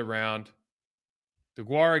damn end around.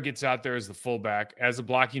 DeGuara gets out there as the fullback, as a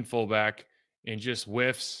blocking fullback, and just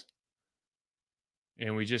whiffs.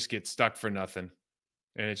 And we just get stuck for nothing.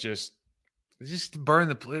 And it's just burn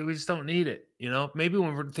the play. We just don't need it. Maybe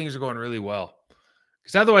when things are going really well.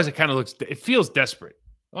 Because otherwise it feels desperate.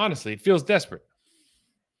 Honestly, it feels desperate.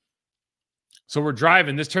 So we're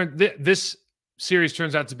driving. This series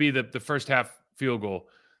turns out to be the first half field goal.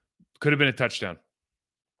 Could have been a touchdown.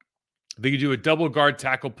 They could do a double guard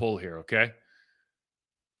tackle pull here, okay?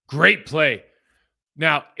 Great play.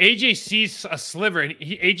 Now, AJ sees a sliver, and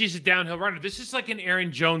AJ's a downhill runner. This is like an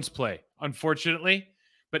Aaron Jones play, unfortunately,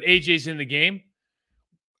 but AJ's in the game.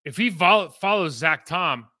 If he follows Zach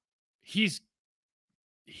Tom, he's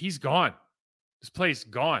gone. This play's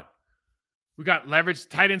gone. We got leverage.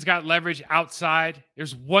 Tight ends got leverage outside.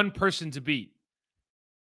 There's one person to beat.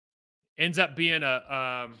 Ends up being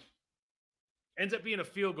a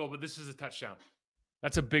field goal, but this is a touchdown.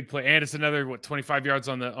 That's a big play, and it's another 25 yards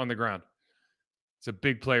on the ground. It's a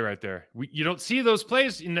big play right there. You don't see those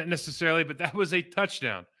plays necessarily, but that was a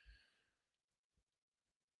touchdown.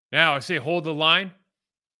 Now I say hold the line.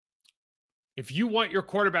 If you want your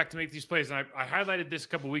quarterback to make these plays, and I highlighted this a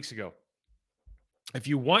couple weeks ago. If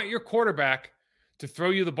you want your quarterback to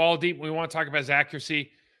throw you the ball deep, we want to talk about his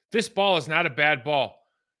accuracy. This ball is not a bad ball.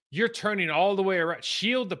 You're turning all the way around.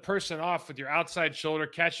 Shield the person off with your outside shoulder.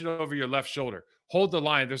 Catch it over your left shoulder. Hold the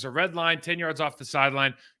line. There's a red line 10 yards off the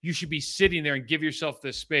sideline. You should be sitting there and give yourself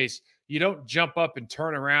this space. You don't jump up and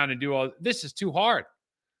turn around and do all this. Is too hard.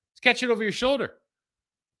 Just catch it over your shoulder.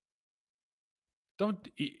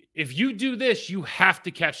 If you do this, you have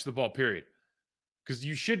to catch the ball, period. Because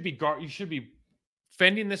you should be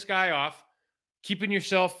fending this guy off, keeping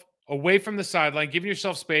yourself away from the sideline, giving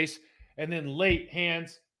yourself space, and then late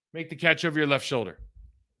hands, make the catch over your left shoulder.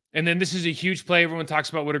 And then this is a huge play. Everyone talks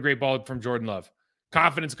about what a great ball from Jordan Love.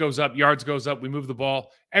 Confidence goes up, yards goes up, we move the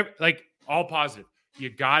ball. All positive. You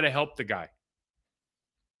got to help the guy.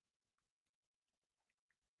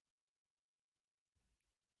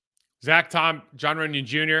 Zach Tom, John Runyon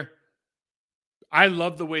Jr. I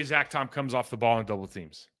love the way Zach Tom comes off the ball in double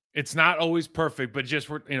teams. It's not always perfect, but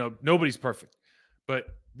nobody's perfect. But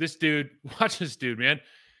this dude, watch this dude, man.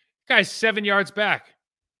 Guy's 7 yards back.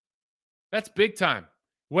 That's big time.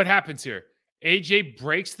 What happens here? AJ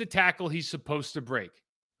breaks the tackle he's supposed to break.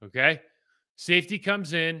 Okay? Safety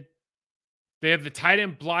comes in. They have the tight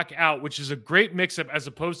end block out, which is a great mix-up as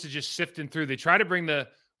opposed to just sifting through. They try to bring the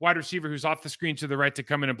wide receiver who's off the screen to the right to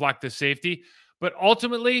come in and block the safety. But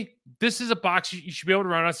ultimately, this is a box you should be able to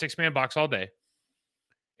run on a 6-man box all day.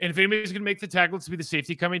 And if anybody's going to make the tackle, it's to be the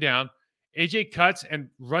safety coming down. AJ cuts and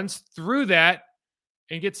runs through that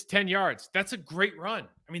and gets 10 yards. That's a great run.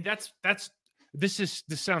 I mean, this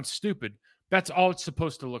sounds stupid. That's all it's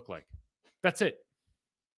supposed to look like. That's it.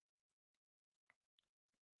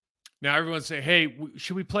 Now everyone's saying, hey,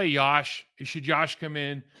 should we play Yosh? Should Yosh come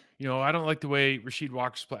in? I don't like the way Rasheed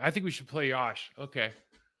Walker's play. I think we should play Yosh. Okay.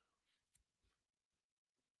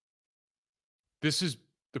 This is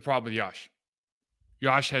the problem with Yosh.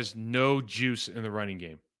 Yosh has no juice in the running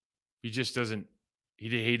game. He just doesn't. He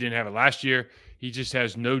didn't have it last year. He just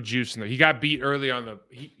has no juice in there. He got beat early on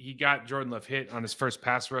he got Jordan Love hit on his first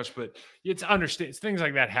pass rush, but it's understand things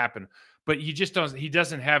like that happen. but he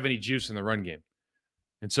doesn't have any juice in the run game.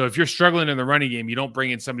 And so if you're struggling in the running game, you don't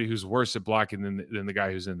bring in somebody who's worse at blocking than the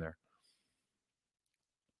guy who's in there.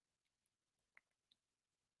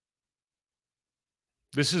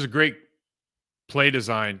 This is a great play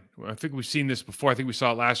design. I think we've seen this before. I think we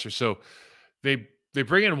saw it last year. So they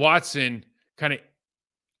bring in Watson kind of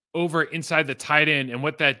over inside the tight end. And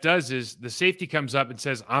what that does is the safety comes up and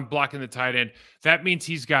says, I'm blocking the tight end. That means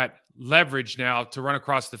he's got leverage now to run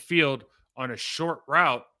across the field on a short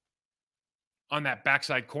route on that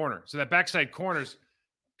backside corner. So that backside corner's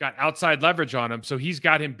got outside leverage on him. So he's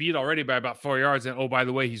got him beat already by about 4 yards. And oh, by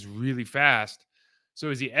the way, he's really fast. So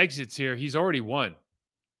as he exits here, he's already won.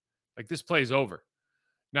 Like, this play is over.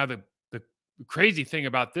 Now, the crazy thing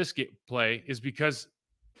about this play is because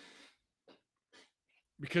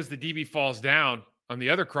the DB falls down on the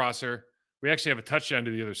other crosser, we actually have a touchdown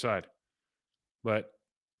to the other side. But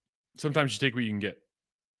sometimes you take what you can get.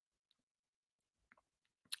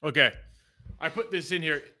 Okay. I put this in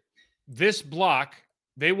here. This block,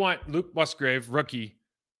 they want Luke Musgrave, rookie,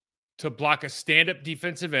 to block a stand-up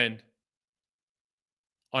defensive end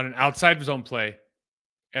on an outside zone play.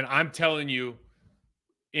 And I'm telling you,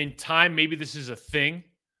 in time, maybe this is a thing.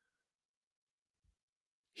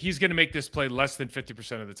 He's going to make this play less than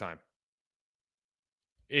 50% of the time.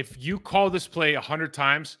 If you call this play 100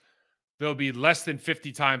 times, there'll be less than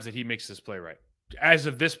 50 times that he makes this play right, as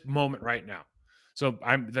of this moment right now. So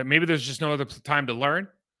maybe there's just no other time to learn,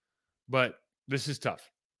 but this is tough.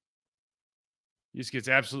 He just gets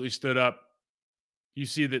absolutely stood up. You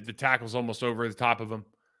see that the tackle's almost over the top of him,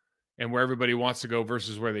 and where everybody wants to go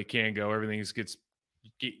versus where they can go, everything gets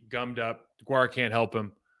gummed up. Guar can't help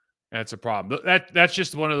him. That's a problem. That's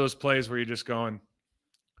just one of those plays where you're just going,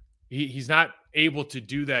 he's not able to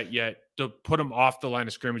do that yet, to put him off the line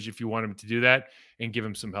of scrimmage if you want him to do that and give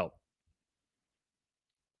him some help.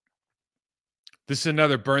 This is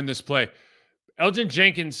another burn this play. Elgin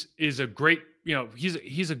Jenkins is a great,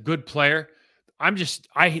 he's a good player.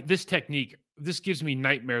 This technique, this gives me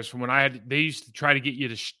nightmares from when they used to try to get you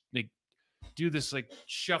to do this like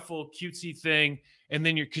shuffle cutesy thing. And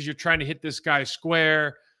then because you're trying to hit this guy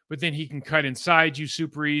square, but then he can cut inside you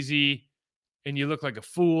super easy. And you look like a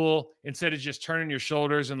fool instead of just turning your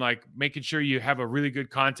shoulders and like making sure you have a really good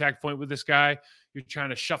contact point with this guy. You're trying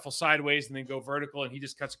to shuffle sideways and then go vertical, and he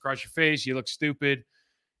just cuts across your face. You look stupid.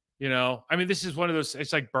 This is one of those,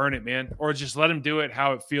 it's like burn it, man. Or just let him do it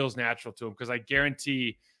how it feels natural to him. Because I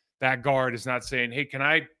guarantee that guard is not saying, hey, can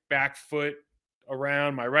I back foot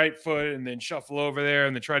around my right foot and then shuffle over there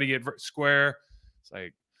and then try to get square? It's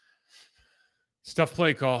like, it's tough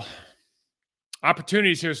play call.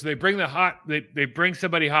 Opportunities here. So they bring they bring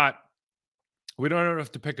somebody hot. We don't know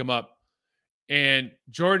if to pick him up. And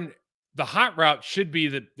Jordan, the hot route should be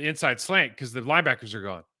the inside slant because the linebackers are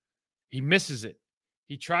gone. He misses it.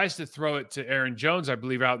 He tries to throw it to Aaron Jones, I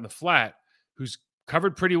believe, out in the flat, who's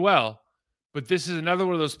covered pretty well. But this is another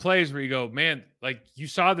one of those plays where you go, man, like, you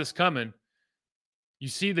saw this coming. You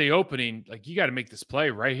see the opening. Like, you got to make this play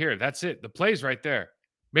right here. That's it. The play's right there.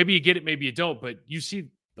 Maybe you get it, maybe you don't. But you see,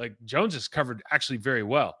 like, Jones is covered actually very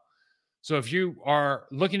well. So if you are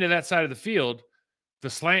looking at that side of the field, the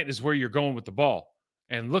slant is where you're going with the ball.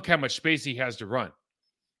 And look how much space he has to run.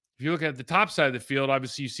 If you look at the top side of the field,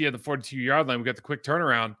 obviously you see at the 42-yard line, we got the quick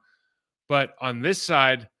turnaround. But on this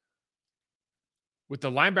side, with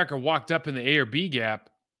the linebacker walked up in the A or B gap,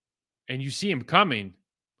 and you see him coming,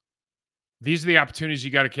 these are the opportunities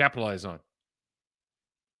you got to capitalize on.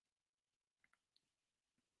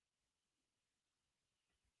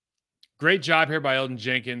 Great job here by Elgin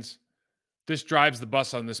Jenkins. This drives the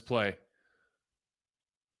bus on this play.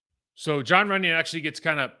 So John Runyon actually gets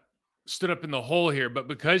kind of stood up in the hole here, but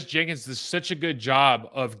because Jenkins does such a good job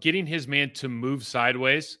of getting his man to move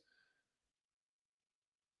sideways,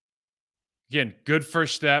 again, good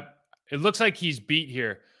first step. It looks like he's beat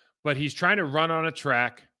here, but he's trying to run on a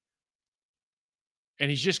track, and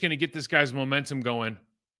he's just going to get this guy's momentum going,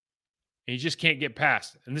 and he just can't get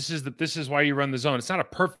past. And this is why you run the zone. It's not a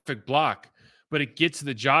perfect block, but it gets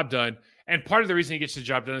the job done. And part of the reason he gets the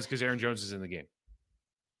job done is because Aaron Jones is in the game,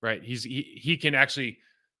 right? He can actually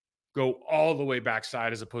go all the way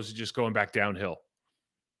backside as opposed to just going back downhill.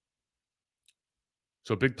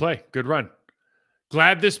 So big play, good run.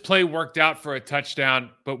 Glad this play worked out for a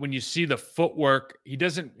touchdown, but when you see the footwork,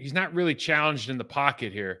 he's not really challenged in the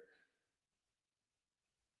pocket here.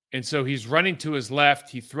 And so he's running to his left.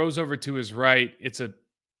 He throws over to his right. It's Pat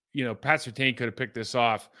Surtain could have picked this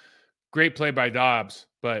off. Great play by Dobbs,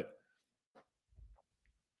 but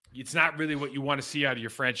it's not really what you want to see out of your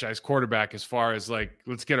franchise quarterback as far as like,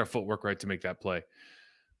 let's get our footwork right to make that play.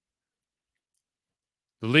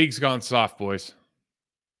 The league's gone soft, boys.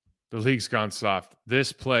 The league's gone soft.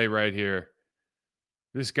 This play right here,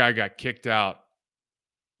 this guy got kicked out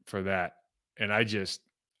for that. And I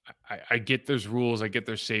get those rules. I get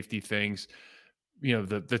their safety things. You know,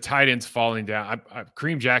 the tight end's falling down.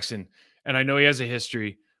 Kareem Jackson, and I know he has a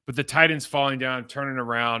history, but the tight end's falling down, turning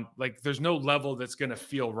around. Like, there's no level that's going to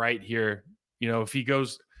feel right here. You know, if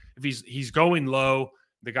he's going low,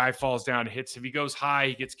 the guy falls down and hits. If he goes high,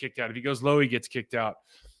 he gets kicked out. If he goes low, he gets kicked out.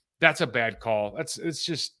 That's a bad call. That's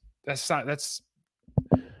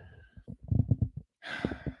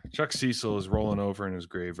Chuck Cecil is rolling over in his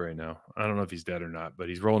grave right now. I don't know if he's dead or not, but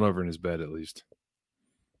he's rolling over in his bed at least.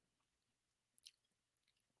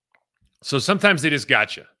 So sometimes they just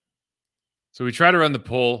got you. So we try to run the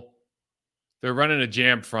pull. They're running a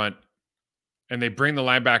jam front, and they bring the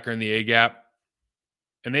linebacker in the A gap,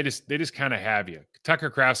 and they just kind of have you.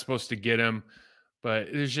 Tucker Kraft's supposed to get him,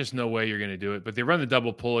 but there's just no way you're going to do it. But they run the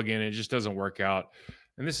double pull again, and it just doesn't work out.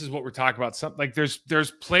 And this is what we're talking about. Something like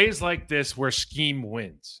there's plays like this where scheme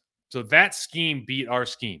wins. So that scheme beat our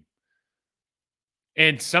scheme.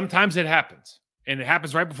 And sometimes it happens. And it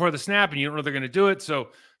happens right before the snap, and you don't know they're going to do it. So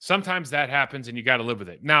sometimes that happens, and you got to live with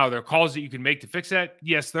it. Now, there are calls that you can make to fix that.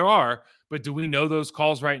 Yes, there are. But do we know those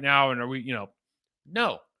calls right now? And are we,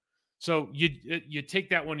 no. So you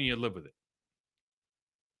take that one and you live with it.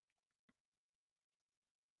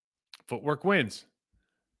 Footwork wins.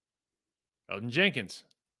 Elgton Jenkins.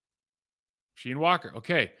 Rasheed Walker.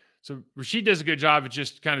 Okay. So Rasheed does a good job of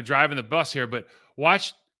just kind of driving the bus here, but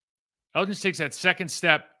watch Elgton takes that second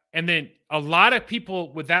step, and then a lot of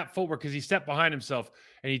people with that footwork, because he stepped behind himself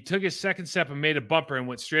and he took his second step and made a bumper and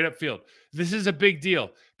went straight upfield. This is a big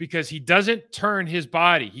deal because he doesn't turn his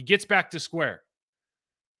body. He gets back to square.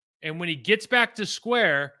 And when he gets back to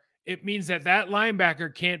square, it means that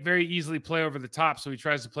linebacker can't very easily play over the top. So he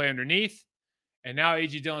tries to play underneath. And now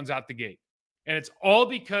A.J. Dillon's out the gate. And it's all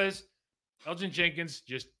because Elgton Jenkins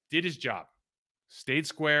just did his job. Stayed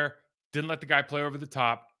square. Didn't let the guy play over the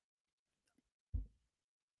top.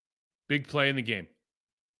 Big play in the game.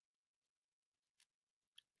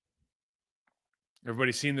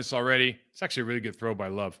 Everybody's seen this already. It's actually a really good throw by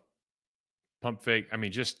Love. Pump fake. I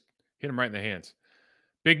mean, just hit him right in the hands.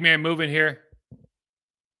 Big man moving here.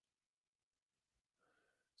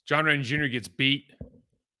 John Rennie Jr. gets beat.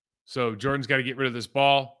 So Jordan's got to get rid of this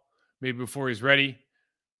ball maybe before he's ready.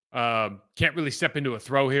 Can't really step into a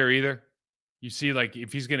throw here either. You see, like,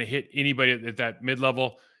 if he's going to hit anybody at that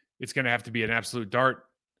mid-level, it's going to have to be an absolute dart.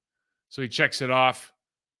 So he checks it off.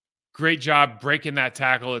 Great job breaking that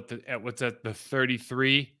tackle at what's at the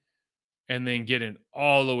 33 and then getting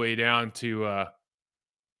all the way down to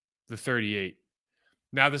the 38.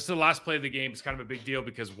 Now, this is the last play of the game. It's kind of a big deal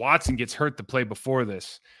because Watson gets hurt the play before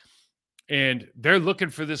this. And they're looking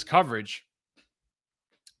for this coverage,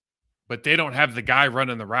 but they don't have the guy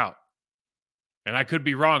running the route. And I could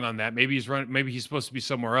be wrong on that. Maybe he's supposed to be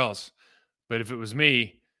somewhere else. But if it was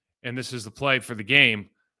me and this is the play for the game,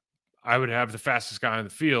 I would have the fastest guy on the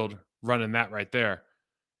field running that right there.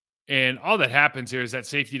 And all that happens here is that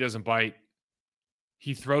safety doesn't bite.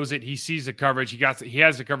 He throws it. He sees the coverage. He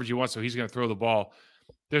has the coverage he wants, so he's going to throw the ball.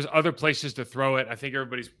 There's other places to throw it. I think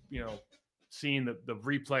everybody's, seeing the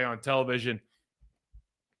replay on television.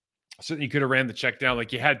 So you could have ran the check down.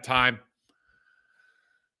 Like, you had time.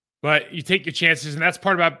 But you take your chances, and that's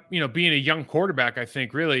part about, being a young quarterback, I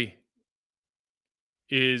think, really,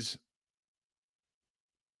 is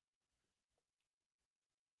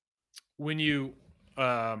when you're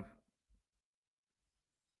a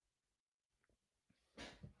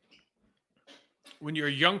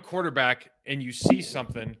young quarterback and you see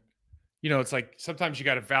something, it's like sometimes you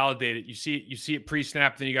got to validate it. You see it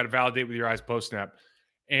pre-snap, then you got to validate with your eyes post-snap.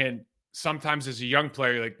 And sometimes as a young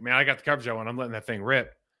player, you're like, man, I got the coverage I want. I'm letting that thing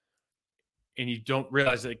rip. And you don't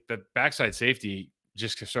realize that the backside safety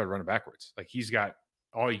just started running backwards. Like, he's got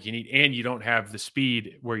all you can need, and you don't have the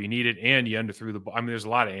speed where you need it, and you underthrew the ball. I mean, there's a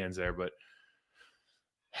lot of ands there, but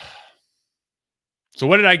so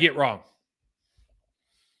what did I get wrong?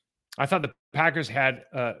 I thought the Packers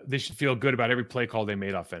they should feel good about every play call they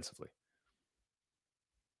made offensively.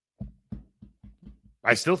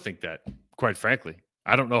 I still think that, quite frankly.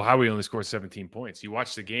 I don't know how we only scored 17 points. You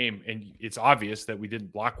watch the game, and it's obvious that we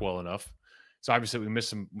didn't block well enough. It's obvious that we missed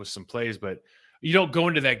some plays, but you don't go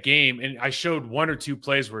into that game. And I showed one or two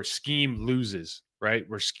plays where scheme loses, right?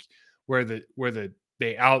 Where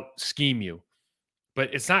they out scheme you,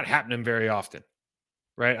 but it's not happening very often,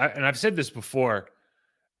 right? And I've said this before.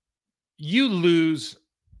 You lose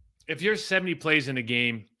if you're 70 plays in a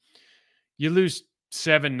game, you lose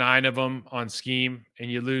 7, 9 of them on scheme,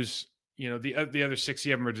 and you lose, the other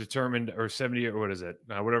 60 of them are determined, or 70, or what is it?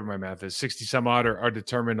 Whatever my math is, 60 some odd are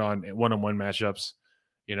determined on one-on-one matchups.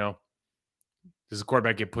 Does the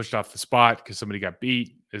quarterback get pushed off the spot because somebody got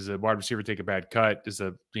beat? Does the wide receiver take a bad cut? Does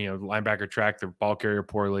the linebacker track the ball carrier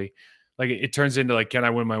poorly? Like it turns into like, can I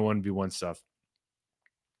win my 1v1 stuff?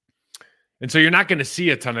 And so you're not going to see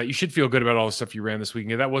a ton of. You should feel good about all the stuff you ran this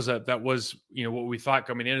weekend. That was what we thought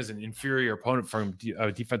coming in as an inferior opponent from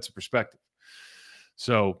a defensive perspective.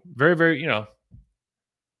 So very, very,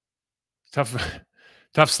 tough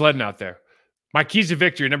sledding out there. My keys to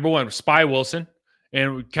victory: number one, spy Wilson.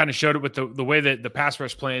 And we kind of showed it with the way that the pass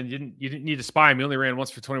rush plan. You didn't need to spy him. He only ran once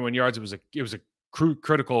for 21 yards. It was a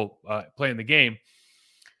critical play in the game.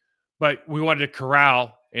 But we wanted to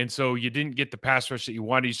corral, and so you didn't get the pass rush that you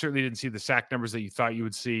wanted. You certainly didn't see the sack numbers that you thought you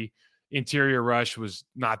would see. Interior rush was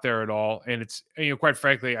not there at all. And it's, quite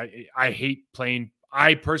frankly, I hate playing.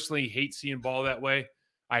 I personally hate seeing ball that way.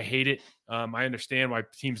 I hate it. I understand why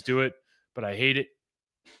teams do it, but I hate it.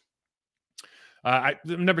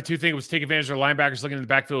 The number two thing was take advantage of our linebackers looking in the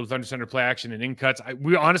backfield with under center play action and in cuts.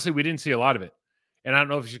 We didn't see a lot of it. And I don't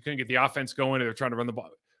know if you couldn't get the offense going or they're trying to run the ball.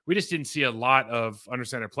 We just didn't see a lot of under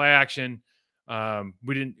center play action.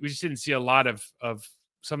 We just didn't see a lot of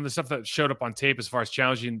some of the stuff that showed up on tape as far as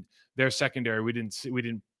challenging their secondary. We didn't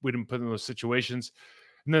put in those situations.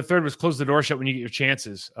 And then the third was close the door shut when you get your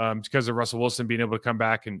chances, because of Russell Wilson being able to come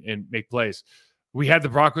back and make plays. We had the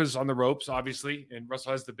Broncos on the ropes, obviously, and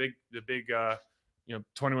Russell has the big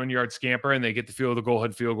 21-yard scamper, and they get the field of the goal,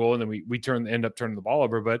 head field goal, and then we end up turning the ball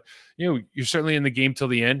over. But you're certainly in the game till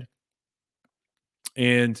the end.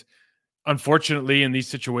 And unfortunately, in these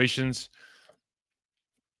situations,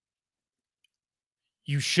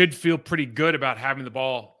 you should feel pretty good about having the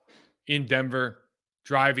ball in Denver,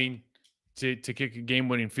 driving to kick a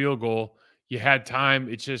game-winning field goal. You had time.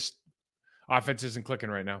 It's just offense isn't clicking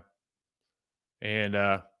right now. And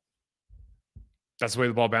that's the way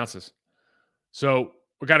the ball bounces. So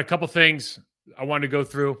we got a couple things I wanted to go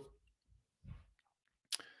through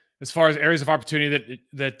as far as areas of opportunity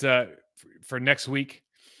that for next week.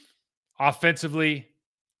 Offensively,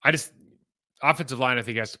 offensive line, I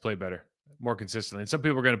think, has to play better, more consistently. And some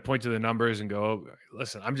people are going to point to the numbers and go, oh,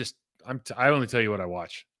 listen, I only tell you what I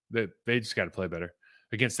watch. They just got to play better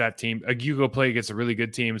against that team. You go play against a really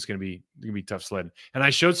good team, it's going to be tough sledding. And I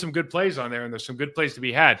showed some good plays on there, and there's some good plays to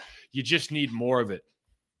be had. You just need more of it.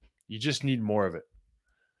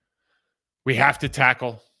 We have to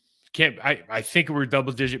tackle. I think we're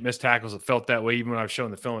double-digit missed tackles. It felt that way even when I was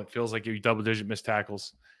showing the film. It feels like you're double-digit missed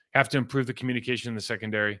tackles. Have to improve the communication in the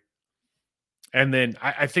secondary. And then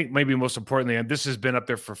I think maybe most importantly, and this has been up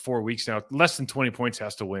there for 4 weeks now, less than 20 points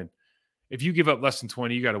has to win. If you give up less than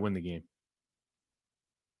 20, you got to win the game.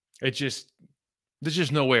 There's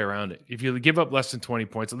just no way around it. If you give up less than 20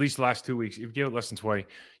 points, at least the last 2 weeks, if you give up less than 20,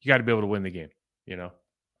 you got to be able to win the game,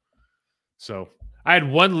 So I had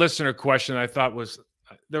one listener question I thought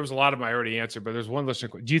there was a lot of them I already answered, but there's one listener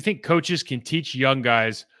question. Do you think coaches can teach young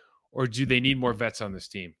guys, or do they need more vets on this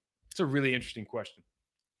team? It's a really interesting question.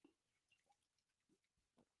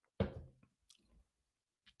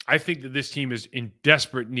 I think that this team is in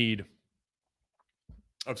desperate need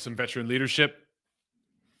of some veteran leadership.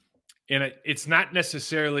 And it's not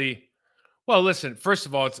necessarily, well, listen, first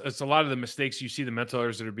of all, it's a lot of the mistakes. You see the mental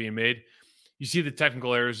errors that are being made. You see the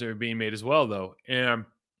technical errors that are being made as well, though. And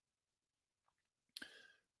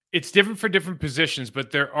it's different for different positions,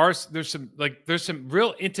 but there's some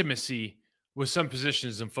real intimacy with some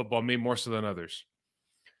positions in football, maybe more so than others.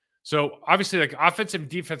 So obviously, like offensive and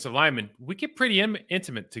defensive linemen, we get pretty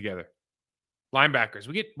intimate together. Linebackers,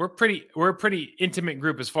 we're a pretty intimate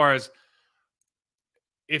group as far as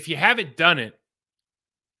if you haven't done it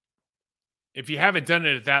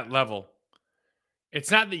at that level,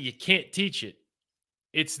 it's not that you can't teach it.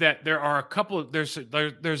 It's that there are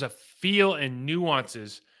there's a feel and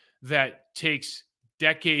nuances that takes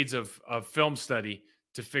decades of film study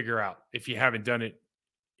to figure out if you haven't done it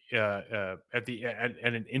at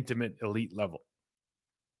an intimate elite level.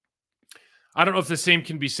 I don't know if the same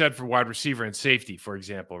can be said for wide receiver and safety, for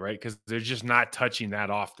example, right? Because they're just not touching that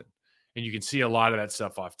often. And you can see a lot of that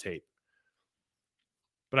stuff off tape.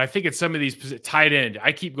 But I think at some of these tight end,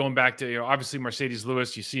 I keep going back to, obviously Mercedes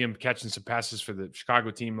Lewis. You see him catching some passes for the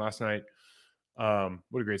Chicago team last night.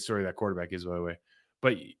 What a great story that quarterback is, by the way.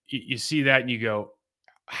 But you see that and you go,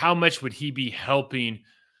 how much would he be helping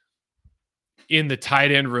in the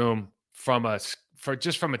tight end room from a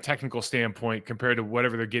technical standpoint compared to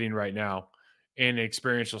whatever they're getting right now, and an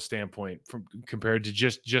experiential standpoint compared to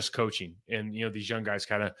just coaching and these young guys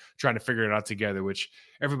kind of trying to figure it out together, which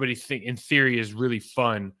everybody think in theory is really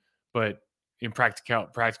fun, but in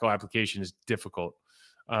practical application is difficult.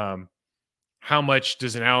 How much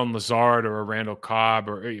does an Alan Lazard or a Randall Cobb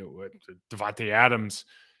or Devontae Adams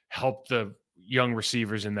help the young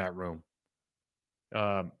receivers in that room?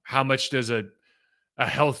 How much does a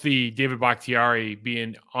healthy David Bakhtiari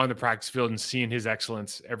being on the practice field and seeing his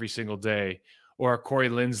excellence every single day, or a Corey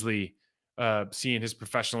Linsley seeing his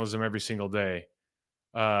professionalism every single day,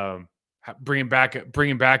 bringing back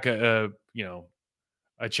a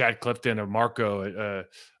Chad Clifton, a Marco,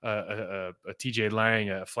 a TJ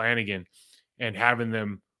Lang, a Flanagan, and having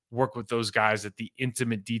them work with those guys at the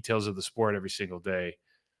intimate details of the sport every single day.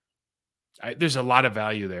 There's a lot of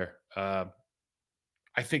value there.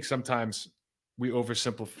 I think sometimes we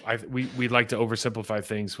oversimplify. We like to oversimplify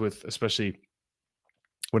things especially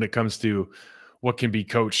when it comes to what can be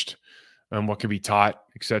coached, what can be taught,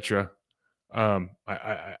 etc.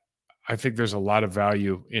 I think there's a lot of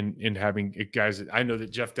value in having guys. I know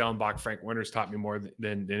that Jeff Dellenbach, Frank Winters taught me more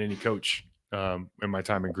than any coach in my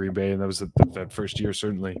time in Green Bay, and that was that first year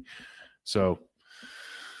certainly. So,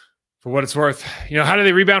 for what it's worth, how do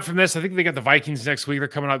they rebound from this? I think they got the Vikings next week. They're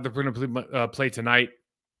coming out. They're going to play tonight.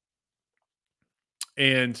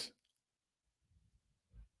 And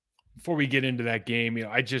before we get into that game,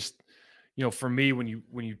 I just, for me, when you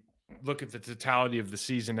look at the totality of the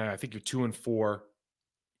season, I think you're 2-4,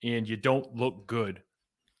 and you don't look good,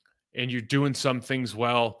 and you're doing some things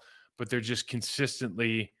well, but they're just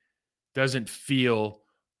consistently doesn't feel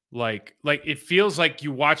like it feels like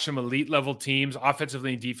you watch some elite level teams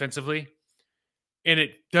offensively and defensively, and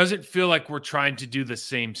it doesn't feel like we're trying to do the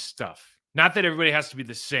same stuff. Not that everybody has to be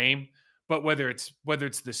the same, but whether it's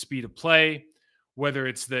the speed of play, whether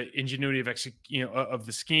it's the ingenuity of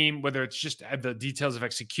the scheme, whether it's just the details of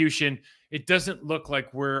execution, it doesn't look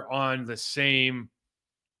like we're on the same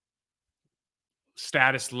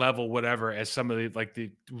status level, whatever, as some of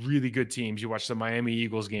the really good teams. You watched the Miami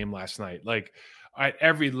Eagles game last night. Like, at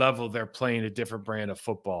every level, they're playing a different brand of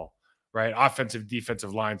football, right? Offensive,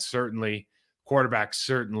 defensive line, certainly. Quarterback,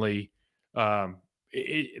 certainly.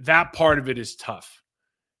 That part of it is tough.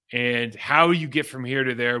 And how you get from here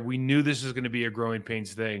to there, we knew this was going to be a growing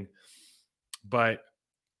pains thing, but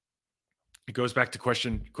it goes back to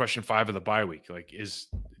question 5 of the bye week.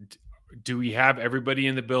 Do we have everybody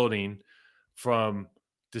in the building, from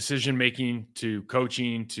decision-making to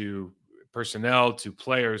coaching to personnel to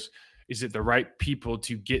players? Is it the right people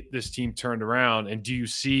to get this team turned around? And do you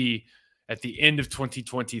see at the end of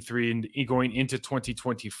 2023 and going into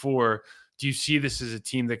 2024, do you see this as a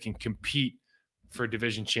team that can compete for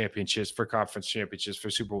division championships, for conference championships, for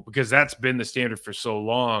Super Bowl? Because that's been the standard for so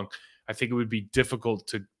long. I think it would be difficult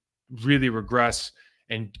to really regress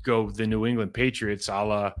and go the New England Patriots, a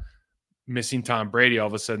la missing Tom Brady. All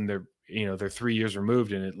of a sudden they're 3 years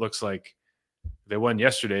removed, and it looks like they won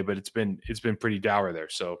yesterday, but it's been pretty dour there.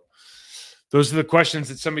 So those are the questions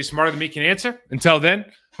that somebody smarter than me can answer. Until then,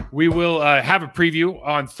 we will have a preview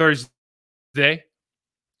on Thursday.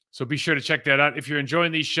 So be sure to check that out. If you're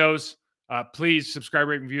enjoying these shows, please subscribe,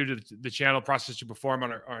 rate, and review to the channel, Process to Perform,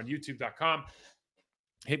 on YouTube.com.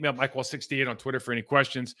 Hit me up, MikeWall68 on Twitter for any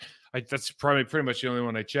questions. That's probably pretty much the only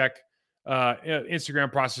one I check.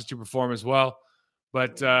 Instagram, Process to Perform as well.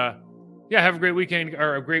 But have a great weekend,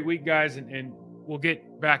 or a great week, guys, and we'll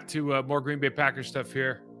get back to more Green Bay Packers stuff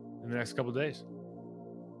here in the next couple of days.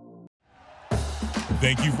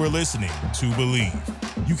 Thank you for listening to Believe.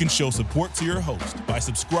 You can show support to your host by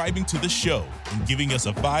subscribing to the show and giving us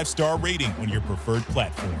a 5-star rating on your preferred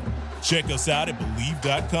platform. Check us out at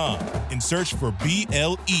Believe.com and search for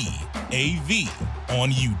BLEAV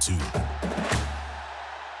on YouTube.